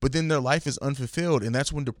good, but then their life is unfulfilled. And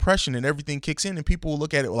that's when depression and everything kicks in and people will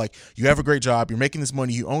look at it like, you have a great job, you're making this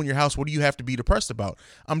money, you own your house, what do you have to be depressed about?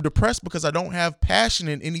 I'm depressed because I don't have passion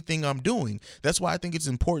in anything I'm doing. That's why I think it's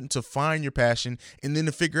important to find your passion and then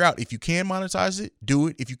to figure out if you can monetize it, do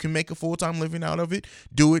it. If you can make a full-time living out of it,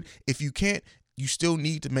 do it. If you can't, you still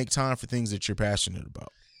need to make time for things that you're passionate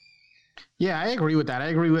about. Yeah, I agree with that. I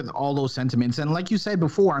agree with all those sentiments. And like you said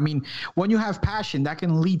before, I mean, when you have passion, that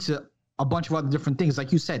can lead to a bunch of other different things.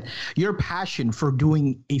 Like you said, your passion for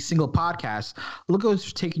doing a single podcast, look at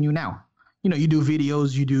what's taking you now. you do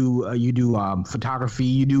videos, you do photography,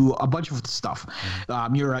 you do a bunch of stuff.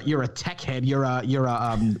 You're a tech head, you're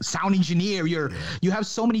a sound engineer, you have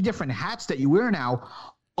so many different hats that you wear now.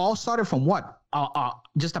 All started from what?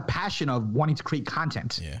 Just a passion of wanting to create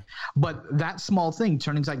content. Yeah. But that small thing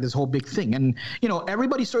turned into like this whole big thing. And,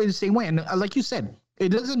 everybody started the same way. And like you said, it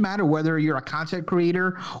doesn't matter whether you're a content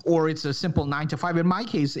creator or it's a simple 9 to 5. In my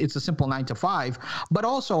case, it's a simple 9 to 5. But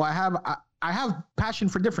also I have passion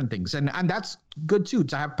for different things. And that's good too,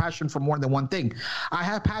 to have passion for more than one thing. I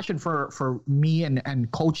have passion for me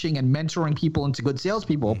and coaching and mentoring people into good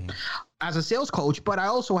salespeople as a sales coach, but I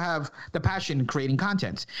also have the passion in creating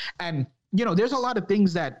content. And, there's a lot of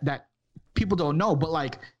things that people don't know, but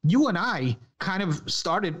like you and I kind of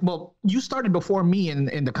started, well, you started before me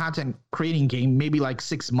in the content creating game, maybe like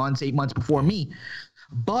 6 months, 8 months before me.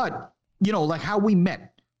 But, like how we met.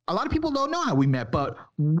 A lot of people don't know how we met, but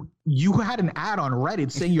you had an ad on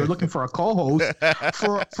Reddit saying you're looking for a co-host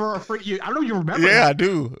for you. I don't know if you remember. Yeah, I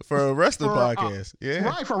do. For a wrestling podcast. Yeah.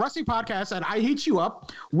 Right, for a wrestling podcast. And I hit you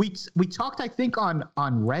up. We talked, I think, on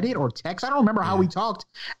Reddit or text. I don't remember how we talked.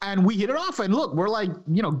 And we hit it off. And look, we're like,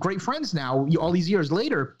 great friends now all these years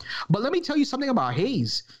later. But let me tell you something about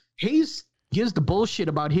Hayes. Hayes gives the bullshit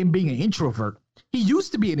about him being an introvert. He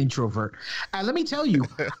used to be an introvert. And let me tell you,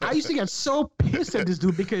 I used to get so pissed at this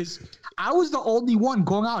dude because I was the only one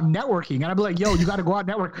going out networking. And I'd be like, yo, you got to go out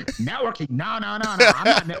networking. No. I'm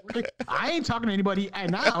not networking. I ain't talking to anybody.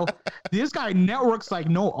 And now this guy networks like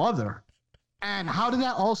no other. And how did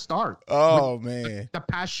that all start? Oh, man. The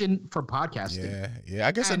passion for podcasting. Yeah.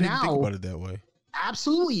 I guess I didn't think about it that way.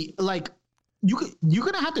 Absolutely. Like, you're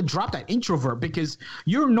gonna have to drop that introvert because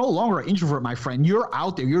you're no longer an introvert, my friend. You're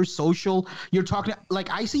out there, you're social, you're talking.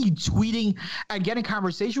 Like, I see you tweeting and getting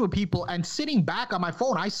conversation with people and sitting back on my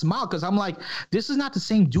phone. I smile because I'm like, this is not the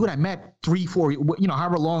same dude I met 3-4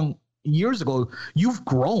 however long years ago. You've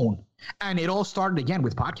grown, and it all started again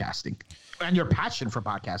with podcasting and your passion for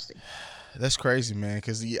podcasting. That's crazy, man.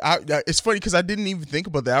 Because it's funny because I didn't even think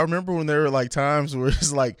about that. I remember when there were like times where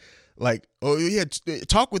it's like, oh yeah,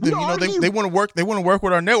 talk with them. They want to work. They want to work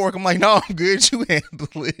with our network. I'm like, no, I'm good. You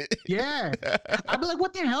handle it. Yeah, I'd be like,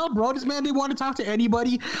 what the hell, bro? This man didn't want to talk to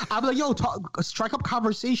anybody. I'd be like, yo, strike up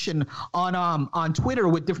conversation on Twitter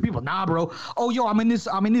with different people. Nah, bro. Oh, yo, I'm in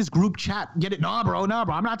this group chat. Get it? Nah, bro.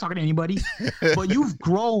 I'm not talking to anybody. But you've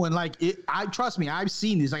grown. Like, trust me, I've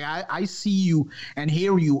seen this. Like, I see you and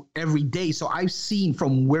hear you every day. So I've seen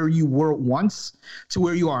from where you were once to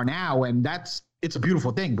where you are now, and it's a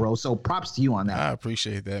beautiful thing, bro. So props to you on that. I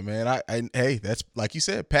appreciate that, man. Hey, that's like you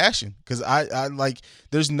said, passion. Because I like,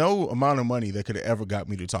 there's no amount of money that could have ever got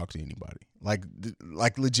me to talk to anybody.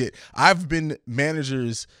 Like legit. I've been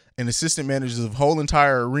managers and assistant managers of whole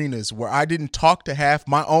entire arenas where I didn't talk to half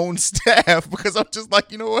my own staff because I'm just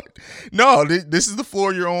like, you know what? No, this is the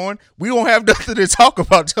floor you're on. We don't have nothing to talk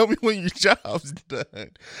about. Tell me when your job's done.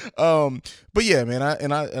 But yeah, man.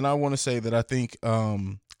 I want to say that I think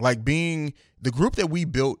like being the group that we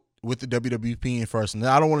built with the WWP in first, and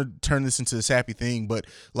I don't want to turn this into a sappy thing, but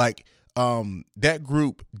like that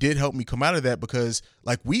group did help me come out of that because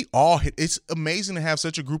like it's amazing to have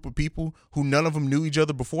such a group of people who none of them knew each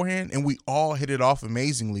other beforehand, and we all hit it off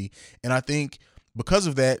amazingly. And I think because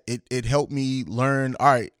of that, it helped me learn,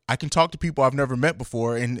 all right, I can talk to people I've never met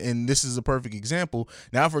before, and this is a perfect example.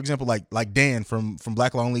 Now, for example, like Dan from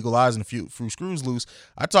Black Long Legal Eyes and a few Screws Loose,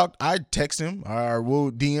 I text him or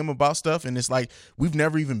we'll DM about stuff, and it's like we've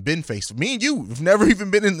never even been faced. Me and you, we've never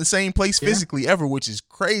even been in the same place physically ever, which is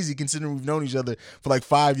crazy considering we've known each other for like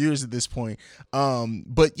 5 years at this point.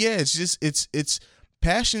 But yeah, it's just it's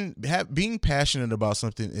passion. Being passionate about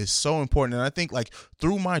something is so important, and I think like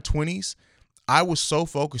through my 20s, I was so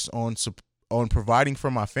focused on providing for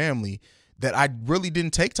my family that I really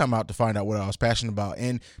didn't take time out to find out what I was passionate about.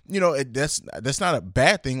 And that's not a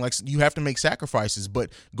bad thing. Like, you have to make sacrifices,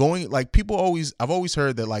 but I've always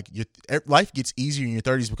heard that like your life gets easier in your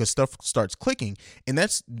 30s because stuff starts clicking, and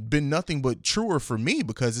that's been nothing but truer for me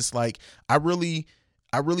because it's like I really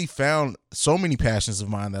found so many passions of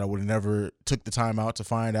mine that I would have never took the time out to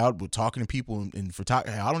find out. But talking to people and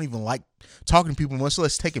photography, I don't even like talking to people, much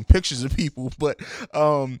less taking pictures of people. But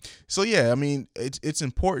so yeah, I mean, it's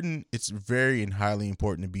important. It's very and highly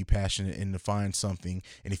important to be passionate and to find something.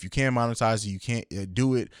 And if you can monetize it, you can't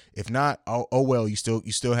do it. If not, oh well, you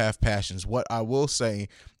still have passions. What I will say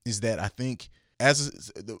is that I think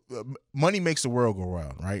money makes the world go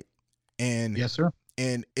round, right? And yes, sir.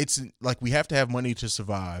 And it's like we have to have money to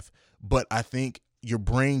survive, but I think your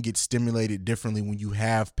brain gets stimulated differently when you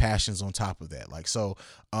have passions on top of that. Like, so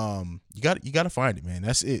you got to find it, man.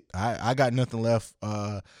 That's it. I got nothing left.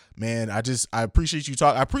 Man, I appreciate you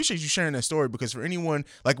I appreciate you sharing that story, because for anyone,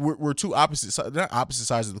 like, we're two not opposite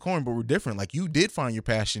sides of the coin, but we're different. Like, you did find your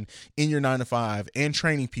passion in your 9-to-5 and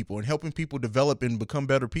training people and helping people develop and become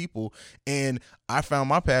better people. And I found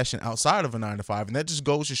my passion outside of a 9-to-5, and that just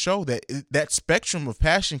goes to show that that spectrum of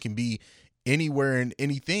passion can be anywhere and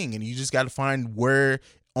anything, and you just got to find where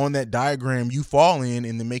on that diagram you fall in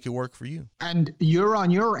and then make it work for you. And you're on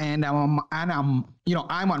your end, I'm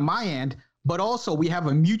on my end, but also we have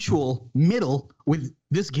a mutual middle with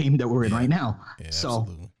this game that we're in right now. Yeah, so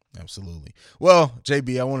absolutely. Well,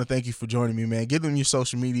 JB, I want to thank you for joining me, man. Give them your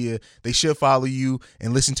social media. They should follow you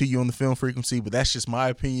and listen to you on the Film Frequency, but that's just my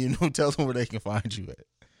opinion. Tell them where they can find you at.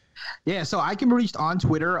 Yeah, so I can be reached on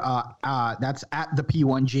Twitter. That's at the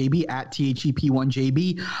P1JB, at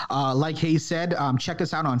THEP1JB. Like Hayes said, check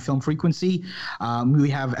us out on Film Frequency. We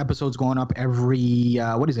have episodes going up every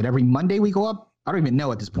Monday we go up? I don't even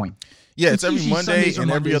know at this point. Yeah, it's every Monday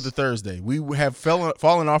and every other Thursday. We have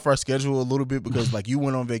fallen off our schedule a little bit because, like, you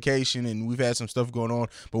went on vacation and we've had some stuff going on.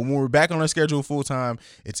 But when we're back on our schedule full time,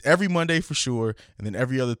 it's every Monday for sure. And then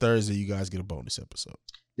every other Thursday, you guys get a bonus episode.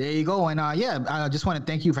 There you go. And I just want to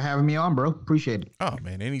thank you for having me on, bro. Appreciate it. Oh,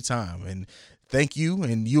 man, anytime. And thank you.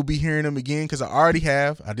 And you'll be hearing them again, because I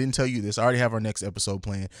didn't tell you this, I already have our next episode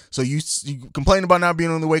planned. So you complain about not being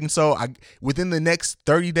on the Awakened Soul. Within the next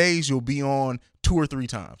 30 days, you'll be on 2 or 3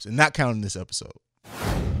 times, and not counting this episode.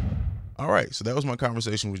 All right. So that was my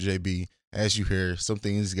conversation with JB. As you hear, some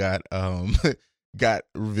things got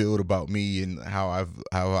revealed about me and how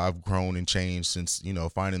I've grown and changed since,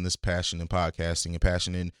 finding this passion in podcasting and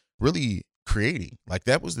passion in really creating. Like,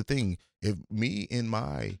 that was the thing. If me in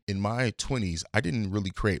my 20s, I didn't really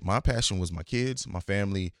create. My passion was my kids, my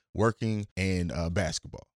family, working, and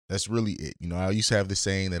basketball. That's really it. I used to have this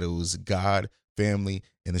saying that it was God, family,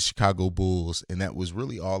 and the Chicago Bulls, and that was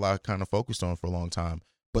really all I kind of focused on for a long time.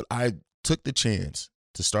 But I took the chance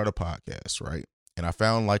to start a podcast, right? And I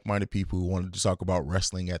found like-minded people who wanted to talk about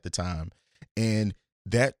wrestling at the time. And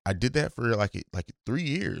that I did that for like 3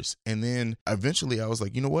 years. And then eventually I was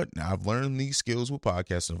like, you know what? Now I've learned these skills with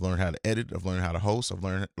podcasting. I've learned how to edit. I've learned how to host. I've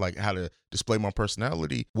learned how to display my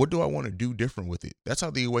personality. What do I want to do different with it? That's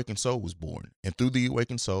how the Awakened Soul was born. And through the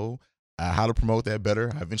Awakened Soul, how to promote that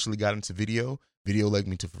better. I eventually got into video. Video led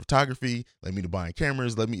me to photography, led me to buying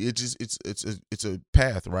cameras, it's a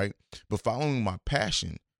path, right? But following my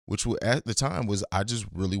passion, which at the time was, I just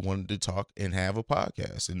really wanted to talk and have a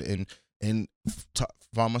podcast and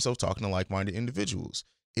find myself talking to like-minded individuals.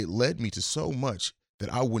 It led me to so much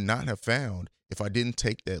that I would not have found if I didn't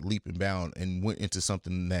take that leap and bound and went into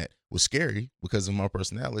something that was scary because of my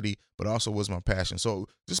personality, but also was my passion. So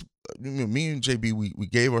just me and JB, we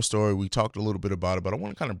gave our story. We talked a little bit about it, but I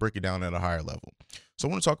want to kind of break it down at a higher level. So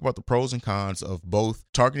I want to talk about the pros and cons of both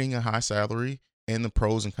targeting a high salary and the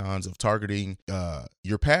pros and cons of targeting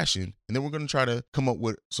your passion. And then we're going to try to come up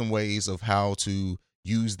with some ways of how to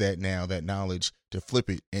use that knowledge to flip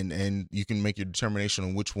it. And you can make your determination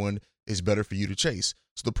on which one is better for you to chase.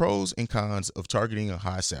 So the pros and cons of targeting a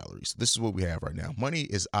high salary. So this is what we have right now. Money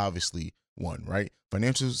is obviously one, right?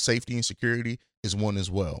 Financial safety and security is one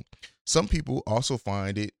as well. Some people also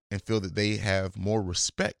find it and feel that they have more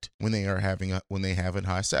respect when they have a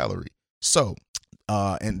high salary. So,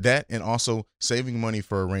 and also saving money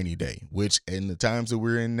for a rainy day, which in the times that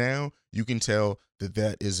we're in now, you can tell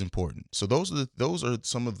that is important. So those are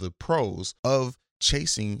some of the pros of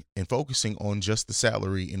chasing and focusing on just the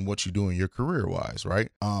salary and what you're doing your career wise, right?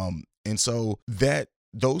 And so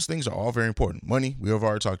those things are all very important. Money, we have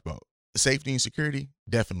already talked about. Safety and security,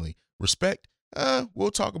 definitely. Respect,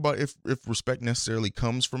 we'll talk about if respect necessarily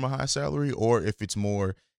comes from a high salary or if it's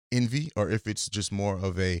more envy or if it's just more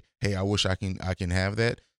of a, hey, I wish I can have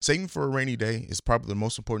that. Saving for a rainy day is probably the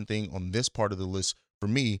most important thing on this part of the list for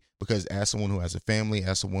me, because as someone who has a family,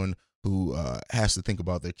 as someone who has to think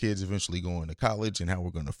about their kids eventually going to college and how we're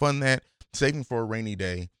going to fund that, saving for a rainy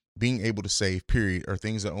day, being able to save, period, are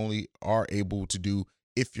things that only are able to do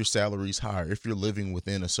if your salary is higher, if you're living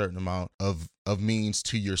within a certain amount of means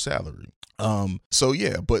to your salary. So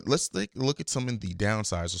yeah, but let's look at some of the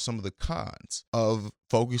downsides or some of the cons of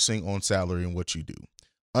focusing on salary and what you do.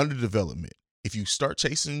 Underdevelopment. If you start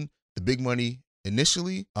chasing the big money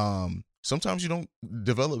initially, sometimes you don't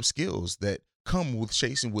develop skills that come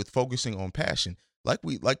with focusing on passion. Like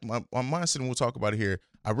my mindset, and we'll talk about it here.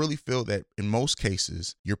 I really feel that in most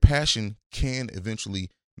cases, your passion can eventually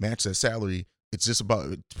match that salary. It's just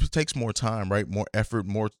about, it takes more time, right? More effort,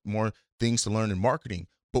 more things to learn in marketing.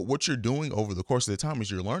 But what you're doing over the course of the time is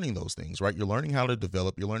you're learning those things, right? You're learning how to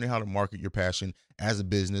develop, you're learning how to market your passion as a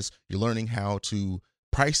business, you're learning how to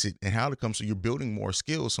price it and how to come. So you're building more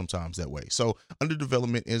skills sometimes that way. So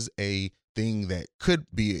underdevelopment is a thing that could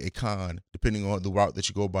be a con depending on the route that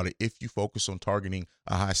you go about it if you focus on targeting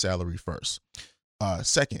a high salary first.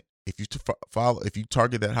 Second, if you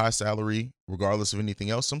target that high salary regardless of anything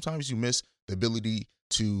else, sometimes you miss the ability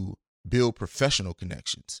to build professional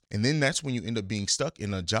connections. And then that's when you end up being stuck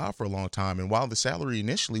in a job for a long time. And while the salary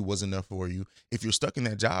initially was enough for you, if you're stuck in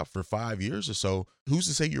that job for 5 years or so, who's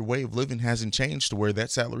to say your way of living hasn't changed to where that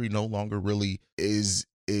salary no longer really is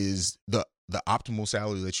the optimal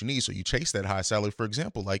salary that you need? So you chase that high salary. For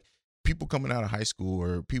example, like people coming out of high school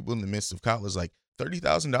or people in the midst of college, like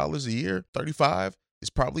 $30,000 a year, 35 is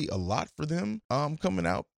probably a lot for them coming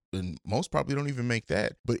out. And most probably don't even make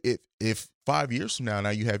that. But if 5 years from now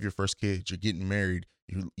you have your first kid, you're getting married,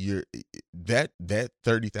 you're that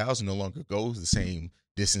 30,000 no longer goes the same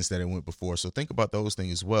distance that it went before. So think about those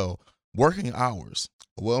things as well. Working hours.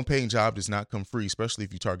 A well-paying job does not come free, especially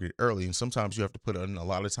if you target it early. And sometimes you have to put in a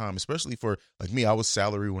lot of time, especially for like me. I was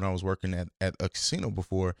salary when I was working at a casino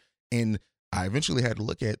before, and I eventually had to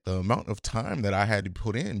look at the amount of time that I had to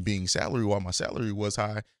put in being salary. While my salary was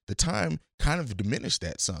high, the time kind of diminished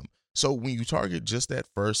that some. So when you target just that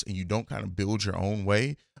first and you don't kind of build your own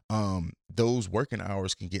way, those working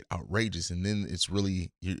hours can get outrageous. And then it's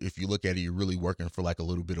really, if you look at it, you're really working for like a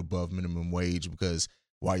little bit above minimum wage, because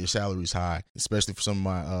while your salary is high, especially for some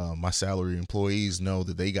of my salary employees, know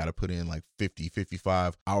that they got to put in like 50,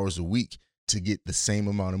 55 hours a week to get the same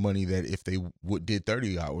amount of money that if they did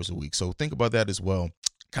 30 hours a week. So think about that as well.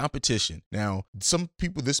 Competition. Now, some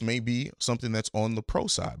people, this may be something that's on the pro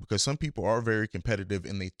side, because some people are very competitive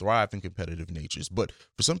and they thrive in competitive natures. But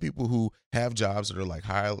for some people who have jobs that are like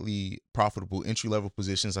highly profitable entry-level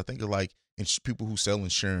positions, I think of like people who sell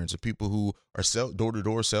insurance or people who are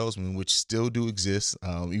door-to-door salesmen, which still do exist,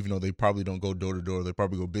 even though they probably don't go door-to-door. They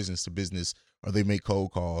probably go business to business, or they make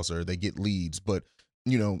cold calls, or they get leads. But,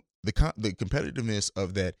 you know, the competitiveness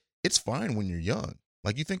of that, it's fine when you're young.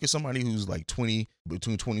 Like you think of somebody who's like 20,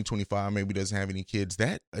 between 20 and 25, maybe doesn't have any kids.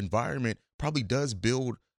 That environment probably does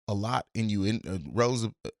build a lot in you, in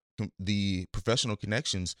the professional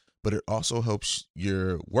connections, but it also helps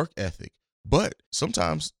your work ethic. But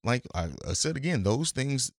sometimes, like I said again, those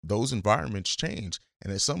environments change.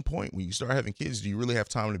 And at some point when you start having kids, do you really have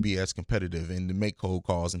time to be as competitive and to make cold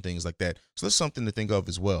calls and things like that? So that's something to think of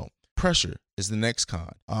as well. Pressure is the next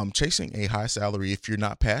con. Chasing a high salary, if you're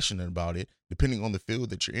not passionate about it, depending on the field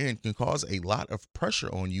that you're in, can cause a lot of pressure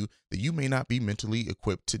on you that you may not be mentally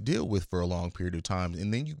equipped to deal with for a long period of time.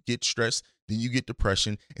 And then you get stressed, then you get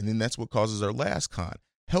depression, and then that's what causes our last con,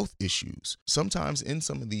 health issues. Sometimes in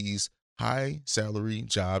some of these high salary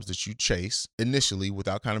jobs that you chase initially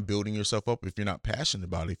without kind of building yourself up, if you're not passionate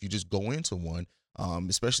about it, if you just go into one,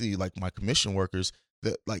 especially like my commission workers,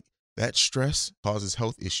 that stress causes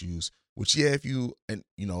health issues, which, if you, and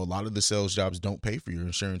you know, a lot of the sales jobs don't pay for your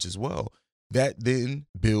insurance as well. That then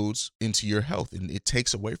builds into your health and it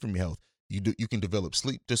takes away from your health. You can develop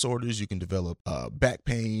sleep disorders, you can develop back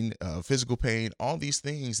pain, physical pain, all these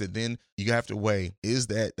things that then you have to weigh. Is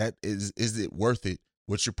it worth it,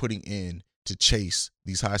 what you're putting in to chase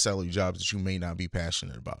these high salary jobs that you may not be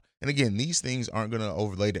passionate about? And again, these things aren't going to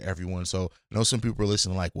overlay to everyone. So I know some people are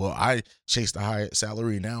listening like, well, I chased a high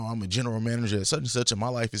salary. Now I'm a general manager at such and such and my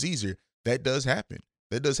life is easier. That does happen.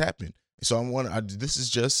 So this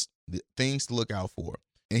is just the things to look out for.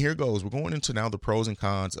 And here goes. We're going into now the pros and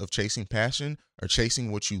cons of chasing passion or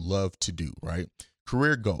chasing what you love to do, right?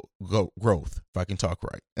 Career growth, if I can talk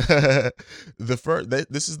right.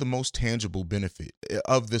 This is the most tangible benefit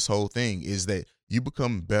of this whole thing, is that you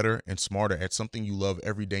become better and smarter at something you love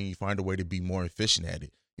every day, and you find a way to be more efficient at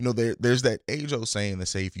it. You know, there's that age-old saying that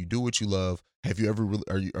say, if you do what you love, have you ever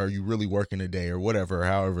are you really working a day, or whatever,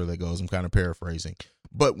 however that goes. I'm kind of paraphrasing.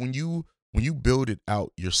 But when you build it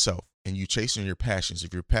out yourself and you chasing your passions,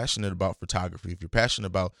 if you're passionate about photography, if you're passionate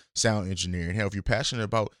about sound engineering, hell, if you're passionate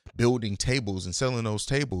about building tables and selling those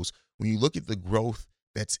tables, when you look at the growth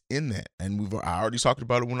that's in that, and I already talked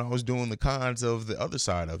about it when I was doing the cons of the other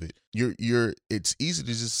side of it. It's easy to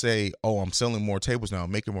just say, oh, I'm selling more tables now,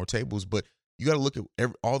 I'm making more tables, but you got to look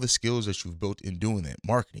at all the skills that you've built in doing that: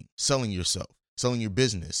 marketing, selling yourself, selling your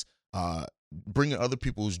business, bringing other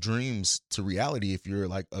people's dreams to reality if you're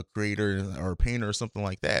like a creator or a painter or something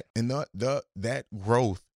like that. And that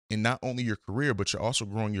growth in not only your career, but you're also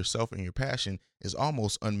growing yourself and your passion is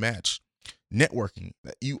almost unmatched. networking.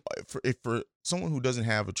 For someone who doesn't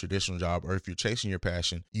have a traditional job, or if you're chasing your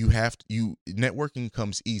passion, networking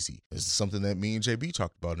comes easy. This is something that me and JB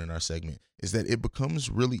talked about in our segment, is that it becomes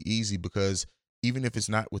really easy because even if it's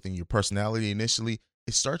not within your personality initially,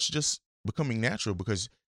 it starts just becoming natural because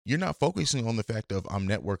you're not focusing on the fact of I'm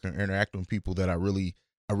networking or interacting with people that I really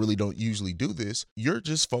don't usually do this. You're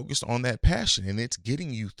just focused on that passion, and it's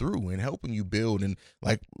getting you through and helping you build. And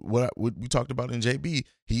like what we talked about in JB,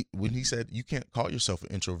 when he said you can't call yourself an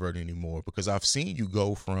introvert anymore, because I've seen you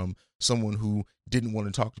go from someone who didn't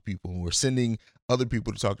want to talk to people or sending other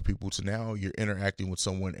people to talk to people to now you're interacting with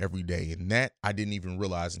someone every day. And that I didn't even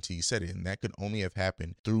realize until you said it. And that could only have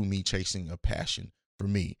happened through me chasing a passion for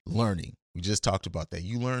me, learning. We just talked about that.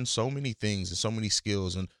 You learn so many things and so many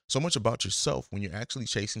skills and so much about yourself when you're actually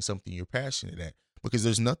chasing something you're passionate at, because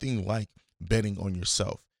there's nothing like betting on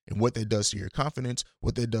yourself and what that does to your confidence,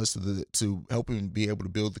 what that does to helping be able to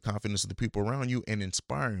build the confidence of the people around you and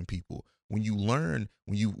inspiring people. When you learn,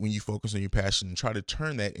 when you focus on your passion and try to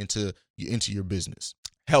turn that into your business.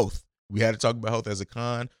 Health. We had to talk about health as a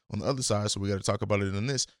con on the other side, so we got to talk about it in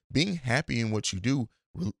this. Being happy in what you do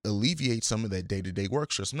alleviate some of that day-to-day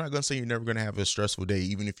work stress. I'm not going to say you're never going to have a stressful day,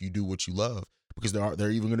 even if you do what you love, because there are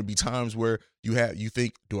even going to be times where you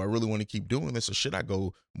think, do I really want to keep doing this, or should I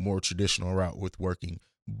go more traditional route with working?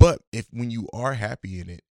 But when you are happy in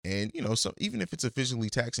it, and so even if it's a physically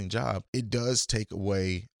taxing job, it does take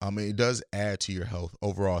away, it does add to your health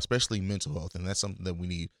overall, especially mental health, and that's something that we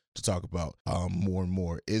need to talk about more and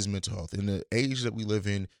more is mental health. In the age that we live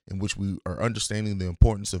in which we are understanding the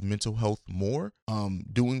importance of mental health more,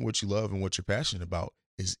 doing what you love and what you're passionate about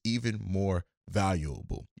is even more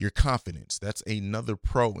valuable. Your confidence, that's another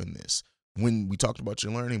pro in this. When we talked about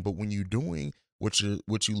your learning, but when you're doing what you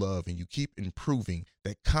love and you keep improving,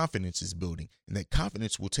 that confidence is building, and that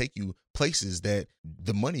confidence will take you places that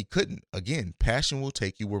the money couldn't. Again, passion will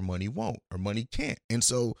take you where money won't, or money can't. And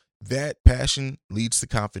so that passion leads to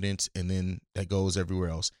confidence, and then that goes everywhere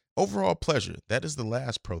else. Overall pleasure, that is the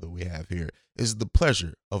last pro that we have here, is the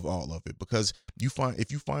pleasure of all of it. Because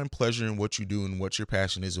if you find pleasure in what you do and what your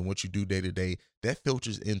passion is and what you do day to day, that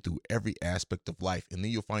filters in through every aspect of life. And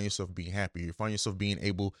then you'll find yourself being happy. You'll find yourself being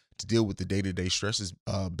able to deal with the day-to-day stresses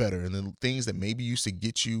better. And the things that maybe used to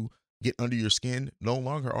get under your skin no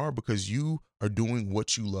longer are, because you are doing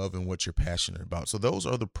what you love and what you're passionate about. So those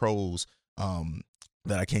are the pros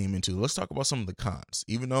that I came into. Let's talk about some of the cons.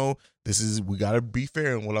 Even though we got to be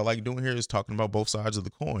fair, and what I like doing here is talking about both sides of the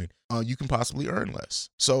coin. You can possibly earn less.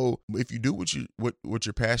 So if you do what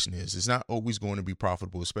your passion is, it's not always going to be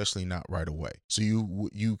profitable, especially not right away. So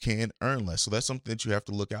you can earn less. So that's something that you have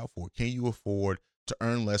to look out for. Can you afford to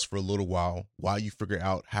earn less for a little while you figure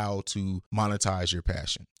out how to monetize your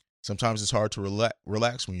passion? Sometimes it's hard to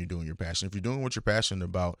relax when you're doing your passion. If you're doing what you're passionate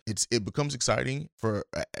about, it becomes exciting for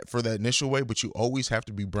that initial way, but you always have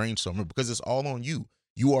to be brainstorming, because it's all on you.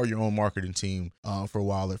 You are your own marketing team for a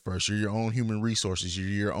while at first. You're your own human resources. You're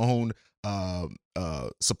your own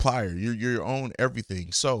supplier. You're your own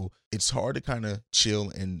everything. So it's hard to kind of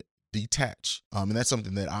chill and detach. And that's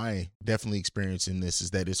something that I definitely experience in this,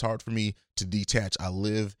 is that it's hard for me to detach. I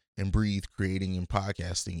live and breathe creating and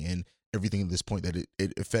podcasting and everything at this point, that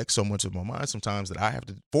it affects so much of my mind sometimes that I have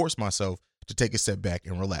to force myself to take a step back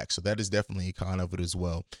and relax. So that is definitely a con of it as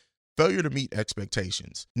well. Failure to meet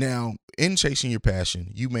expectations. Now, in chasing your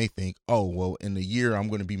passion, you may think, oh, well, in a year, I'm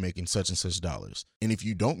going to be making such and such dollars. And if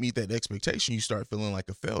you don't meet that expectation, you start feeling like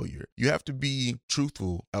a failure. You have to be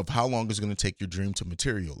truthful of how long it's going to take your dream to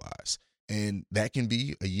materialize. And that can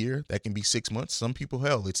be a year, that can be 6 months. Some people,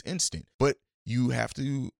 hell, it's instant. But you have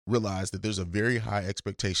to realize that there's a very high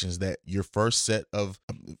expectations that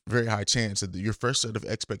very high chance that your first set of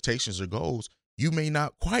expectations or goals you may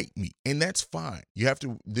not quite meet. And that's fine. You have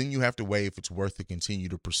to weigh if it's worth to continue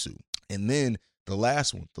to pursue. And then the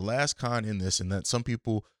last con in this, and that some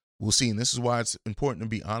people will see, and this is why it's important to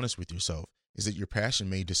be honest with yourself, is that your passion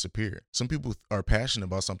may disappear. Some people are passionate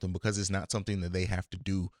about something because it's not something that they have to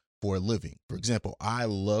do for a living. For example, I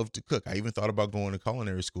love to cook. I even thought about going to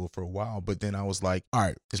culinary school for a while, but then I was like, all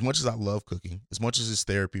right, as much as I love cooking, as much as it's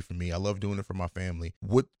therapy for me, I love doing it for my family.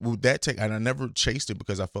 What would that take? And I never chased it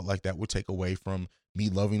because I felt like that would take away from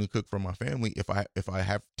me loving to cook for my family. If I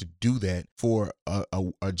have to do that for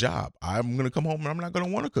a job, I'm going to come home and I'm not going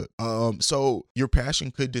to want to cook. So your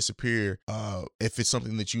passion could disappear if it's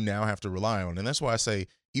something that you now have to rely on. And that's why I say,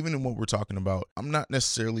 even in what we're talking about, I'm not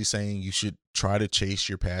necessarily saying you should try to chase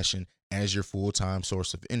your passion as your full-time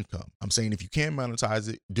source of income. I'm saying if you can monetize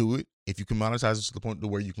it, do it. If you can monetize it to the point to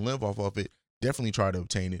where you can live off of it, definitely try to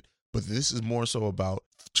obtain it. But this is more so about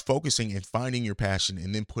focusing and finding your passion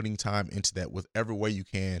and then putting time into that whatever way you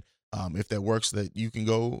can If that works, that you can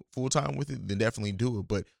go full time with it, then definitely do it.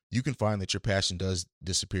 But you can find that your passion does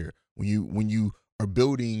disappear when you are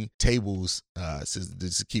building tables.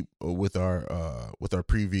 To keep with our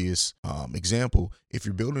previous example, if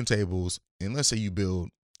you're building tables, and let's say you build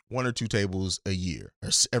 1 or 2 tables a year or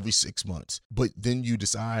every 6 months, but then you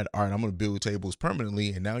decide, all right, I'm going to build tables permanently,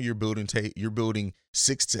 and now you're building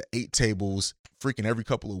 6 to 8 tables freaking every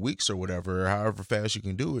couple of weeks or whatever, or however fast you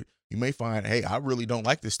can do it. You may find, hey, I really don't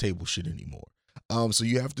like this table shit anymore. So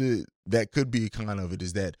you have to, that could be kind of it,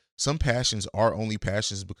 is that some passions are only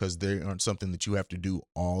passions because they aren't something that you have to do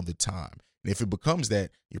all the time. And if it becomes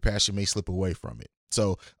that, your passion may slip away from it.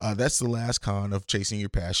 So that's the last con of chasing your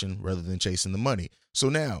passion rather than chasing the money. So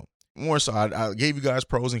now, more so, I gave you guys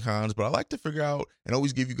pros and cons, but I like to figure out and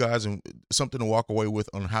always give you guys something to walk away with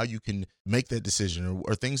on how you can make that decision,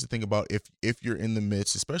 or things to think about if you're in the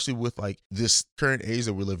midst, especially with like this current age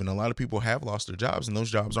that we're living. A lot of people have lost their jobs, and those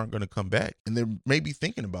jobs aren't going to come back, and they're maybe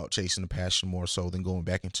thinking about chasing the passion more so than going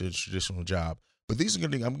back into a traditional job. But these are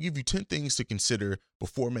I'm going to give you 10 things to consider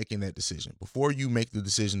before making that decision, before you make the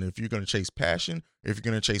decision if you're going to chase passion or if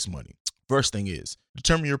you're going to chase money. First thing is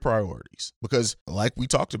determine your priorities, because like we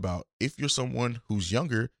talked about, if you're someone who's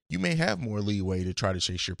younger, you may have more leeway to try to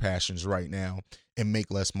chase your passions right now and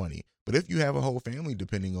make less money. But if you have a whole family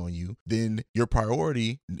depending on you, then your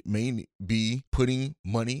priority may be putting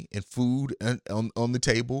money and food on the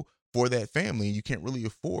table for that family. You can't really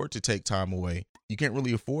afford to take time away.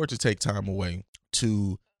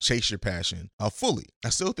 To chase your passion fully. I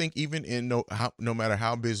still think even in no matter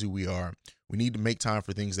how busy we are, we need to make time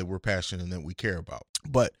for things that we're passionate and that we care about.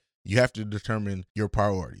 But you have to determine your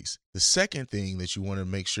priorities. The second thing that you want to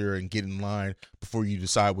make sure and get in line before you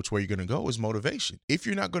decide which way you're going to go is motivation. If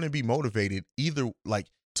you're not going to be motivated either like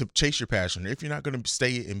to chase your passion, or if you're not going to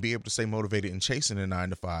stay and be able to stay motivated and chasing a 9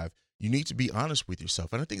 to 5, you need to be honest with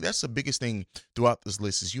yourself. And I think that's the biggest thing throughout this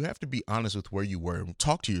list is you have to be honest with where you were and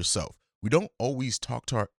talk to yourself. We don't always talk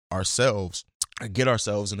to ourselves or get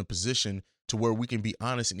ourselves in a position to where we can be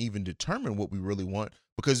honest and even determine what we really want,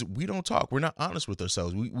 because we don't talk. We're not honest with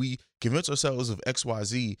ourselves. We convince ourselves of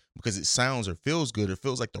XYZ because it sounds or feels good or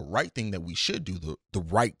feels like the right thing that we should do, the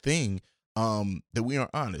right thing, that we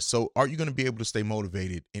aren't honest. So are you going to be able to stay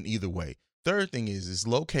motivated in either way? Third thing is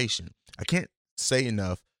location. I can't say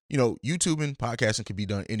enough. YouTube and podcasting can be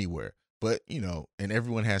done anywhere. But, and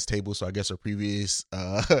everyone has tables, so I guess our previous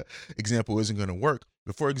example isn't going to work.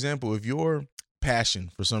 But for example, if your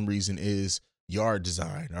passion for some reason is yard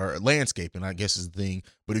design or landscaping, I guess is the thing.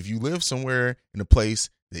 But if you live somewhere in a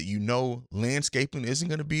place that landscaping isn't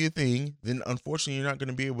going to be a thing, then unfortunately you're not going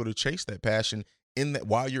to be able to chase that passion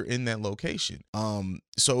while you're in that location.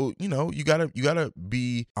 So you gotta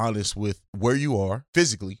be honest with where you are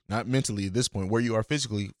physically, not mentally at this point, where you are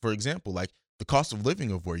physically. For example, like the cost of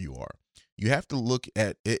living of where you are. You have to look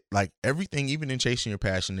at it like everything, even in chasing your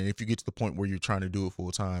passion. And if you get to the point where you're trying to do it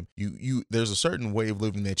full time, there's a certain way of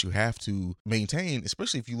living that you have to maintain,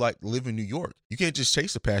 especially if you like live in New York. You can't just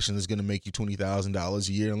chase a passion that's going to make you $20,000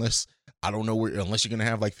 a year unless you're going to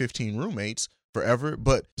have like 15 roommates forever.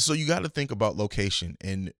 But so you got to think about location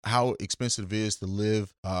and how expensive it is to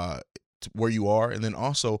live where you are. And then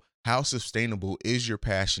also how sustainable is your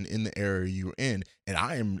passion in the area you're in. And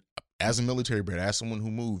I am, as a military brat, as someone who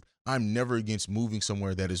moved, I'm never against moving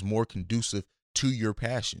somewhere that is more conducive to your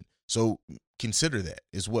passion. So consider that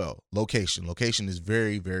as well. Location is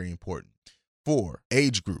very, very important. 4,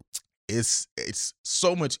 age group. It's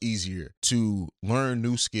so much easier to learn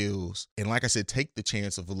new skills. And like I said, take the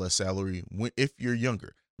chance of a less salary if you're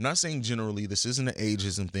younger. I'm not saying generally this isn't an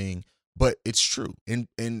ageism thing, but it's true. And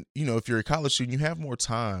if you're a college student, you have more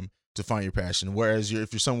time to find your passion. Whereas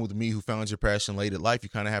if you're someone with me who found your passion late in life, you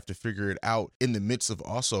kind of have to figure it out in the midst of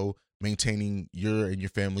also maintaining your and your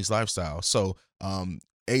family's lifestyle. So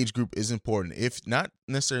age group is important. If not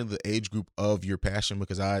necessarily the age group of your passion,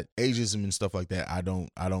 because ageism and stuff like that, I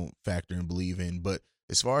don't factor and believe in. But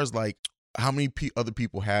as far as like how many other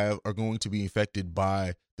people are going to be affected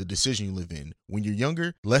by the decision you live in. When you're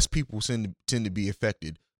younger, less people tend to be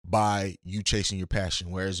affected by you chasing your passion.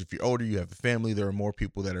 Whereas if you're older, you have a family, there are more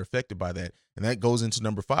people that are affected by that. And that goes into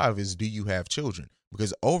number 5 is, do you have children?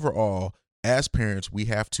 Because overall, as parents, we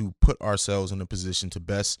have to put ourselves in a position to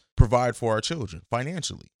best provide for our children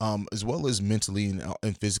financially, as well as mentally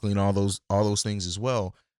and physically and all those things as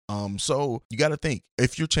well. So you got to think,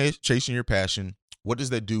 if you're chasing your passion, what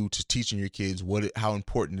does that do to teaching your kids how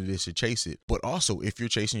important it is to chase it? But also, if you're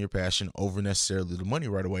chasing your passion over necessarily the money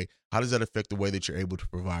right away, how does that affect the way that you're able to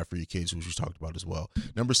provide for your kids, which we talked about as well?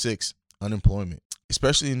 Number 6, unemployment.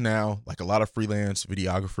 Especially now, like a lot of freelance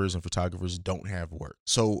videographers and photographers don't have work.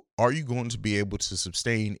 So are you going to be able to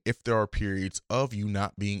sustain if there are periods of you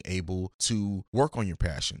not being able to work on your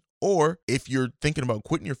passion? Or if you're thinking about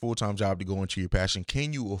quitting your full-time job to go into your passion,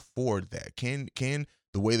 can you afford that? Can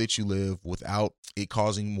the way that you live without it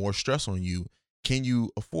causing more stress on you, can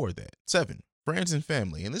you afford that? 7, friends and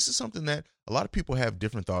family. And this is something that a lot of people have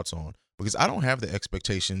different thoughts on, because I don't have the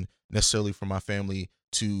expectation necessarily for my family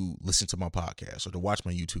to listen to my podcast or to watch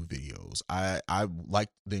my YouTube videos. I like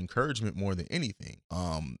the encouragement more than anything.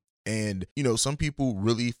 And you know, some people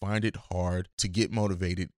really find it hard to get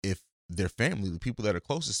motivated if their family, the people that are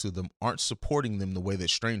closest to them, aren't supporting them the way that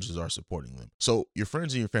strangers are supporting them. So your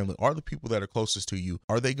friends and your family are the people that are closest to you.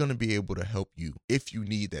 Are they going to be able to help you if you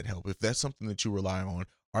need that help? If that's something that you rely on,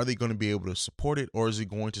 are they going to be able to support it, or is it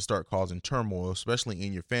going to start causing turmoil, especially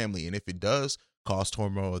in your family? And if it does cause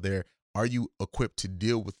turmoil there, are you equipped to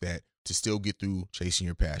deal with that to still get through chasing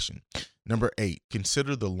your passion? Number 8,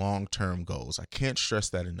 consider the long-term goals. I can't stress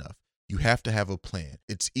that enough. You have to have a plan.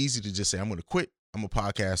 It's easy to just say, I'm going to quit. I'm a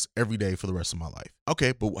podcast every day for the rest of my life.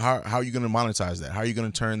 Okay, but how are you going to monetize that? How are you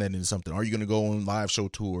going to turn that into something? Are you going to go on live show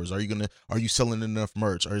tours? Are you selling enough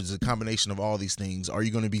merch? Or is it a combination of all these things? Are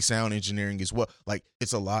you going to be sound engineering as well? Like,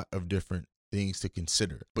 it's a lot of different things to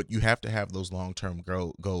consider, but you have to have those long-term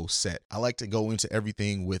goals set. I like to go into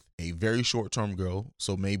everything with a very short-term goal.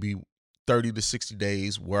 So maybe 30 to 60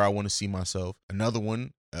 days where I want to see myself. Another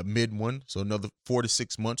one, a mid one. So another 4 to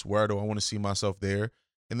 6 months. Where do I want to see myself there?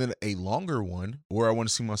 And then a longer one where I want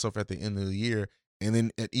to see myself at the end of the year. And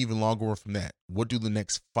then an even longer one from that. What do the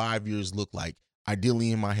next 5 years look like?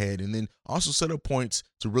 Ideally in my head. And then also set up points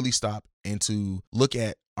to really stop and to look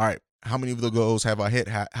at, all right, how many of the goals have I hit?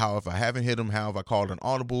 How if I haven't hit them, how have I called an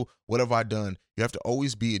audible? What have I done? You have to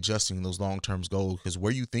always be adjusting those long-term goals, because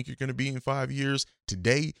where you think you're going to be in 5 years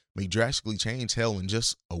today may drastically change in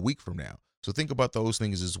just a week from now. So think about those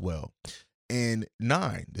things as well. And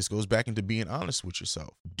 9, this goes back into being honest with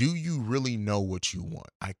yourself. Do you really know what you want?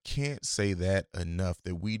 I can't say that enough,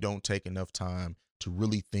 that we don't take enough time to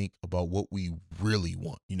really think about what we really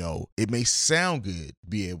want. You know, it may sound good to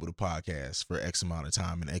be able to podcast for X amount of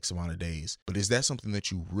time and X amount of days, but is that something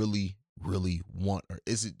that you really want? Or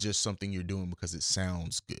is it just something you're doing because it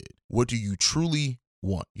sounds good? What do you truly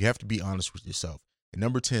want? You have to be honest with yourself. And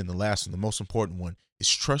number 10, the last one, the most important one, is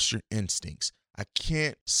trust your instincts. I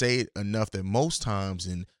can't say it enough that most times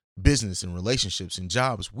in business and relationships and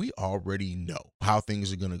jobs, we already know how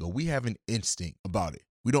things are going to go. We have an instinct about it.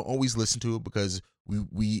 We don't always listen to it because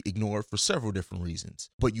we ignore it for several different reasons.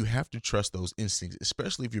 But you have to trust those instincts,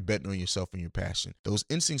 especially if you're betting on yourself and your passion. Those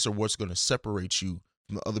instincts are what's going to separate you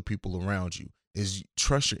from the other people around you. Is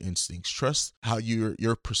trust your instincts. Trust how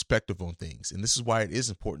your perspective on things. And this is why it is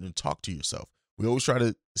important to talk to yourself. We always try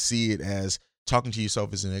to see it as talking to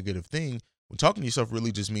yourself is a negative thing. When talking to yourself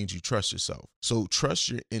really just means you trust yourself. So trust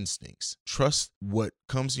your instincts. Trust what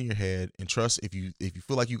comes in your head, and trust if you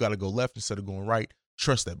feel like you got to go left instead of going right,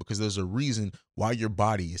 trust that, because there's a reason why your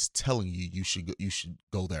body is telling you you should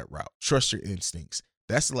go that route. Trust your instincts.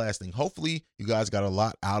 That's the last thing. Hopefully you guys got a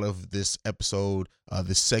lot out of this episode,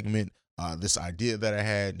 this segment, this idea that I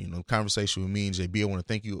had, conversation with me and JB. I want to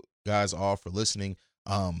thank you guys all for listening.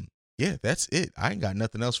 Yeah, that's it. I ain't got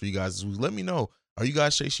nothing else for you guys. Let me know. Are you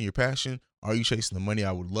guys chasing your passion? Are you chasing the money?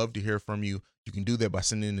 I would love to hear from you. You can do that by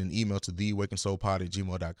sending an email to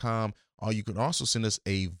theawakensoulpod@gmail.com. Or you can also send us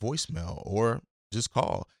a voicemail or just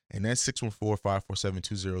call. And that's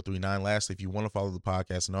 614-547-2039. Lastly, if you want to follow the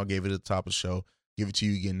podcast, and I'll give it at the top of the show, give it to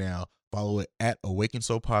you again now. Follow it at Awaken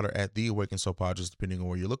Soul Pod or at The Awaken Soul Pod, just depending on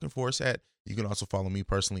where you're looking for us at. You can also follow me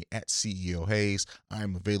personally at CEO Hayes. I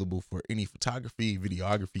am available for any photography,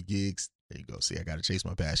 videography gigs. There you go. See, I got to chase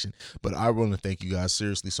my passion. But I want to thank you guys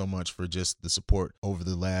seriously so much for just the support over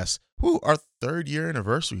the last, our 3rd year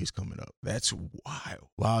anniversary is coming up. That's wild.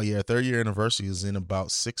 Wow. Yeah. 3rd year anniversary is in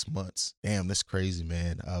about 6 months. Damn, that's crazy,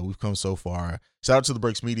 man. We've come so far. Shout out to the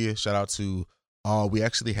Breaks Media. Shout out to, we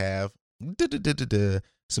actually have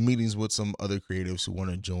some meetings with some other creatives who want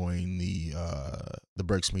to join the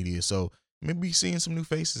Breaks Media. So maybe seeing some new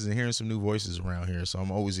faces and hearing some new voices around here. So I'm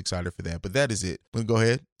always excited for that. But that is it. I'm going to go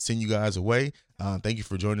ahead, send you guys away. Thank you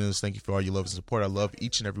for joining us. Thank you for all your love and support. I love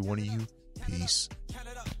each and every one of you. Peace.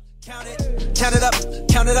 Count it, count it up,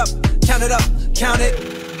 count it up, count it up, count it.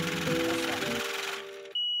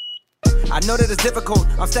 I know that it's difficult.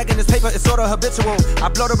 I'm stacking this paper, it's sorta habitual. I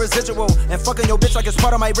blow the residual and fucking your bitch like it's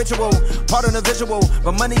part of my ritual. Part of the visual,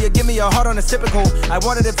 but money you give me a heart on a typical. I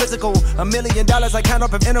wanted it physical, $1 million I count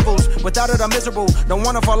up in intervals. Without it I'm miserable, don't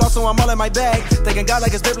wanna fall off so I'm all in my bag. Thinking God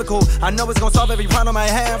like it's biblical, I know it's gonna solve every problem I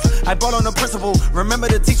have. I bought on the principle, remember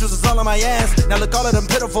the teachers was all on my ass. Now look all of them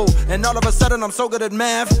pitiful, and all of a sudden I'm so good at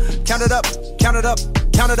math. Count it up, count it up,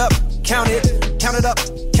 count it up, count it. Count it up,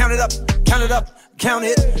 count it up, count it up, count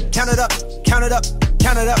it. Count it up, count it up,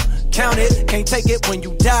 count it up, count it. Can't take it when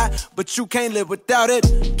you die, but you can't live without it.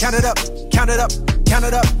 Count it up, count it up, count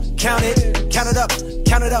it up, count it. Count it up,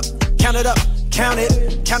 count it up, count it up, count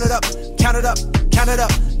it. Count it up, count it up, count it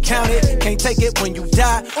up, count it. Can't take it when you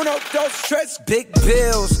die. Uno, dos, tres. Big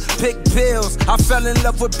bills, big bills. I fell in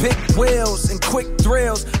love with big wheels and quick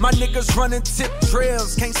thrills. My niggas running tip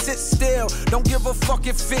drills. Can't sit still. Don't give a fuck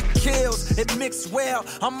if it kills. It mixed well.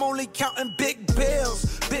 I'm only counting big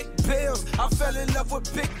bills, big bills. I fell in love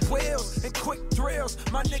with big wheels and quick thrills.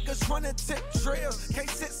 My niggas running tip drills. Can't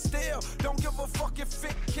sit still. Don't give a fuck if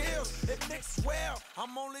it kills. It mixed well.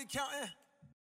 I'm only counting.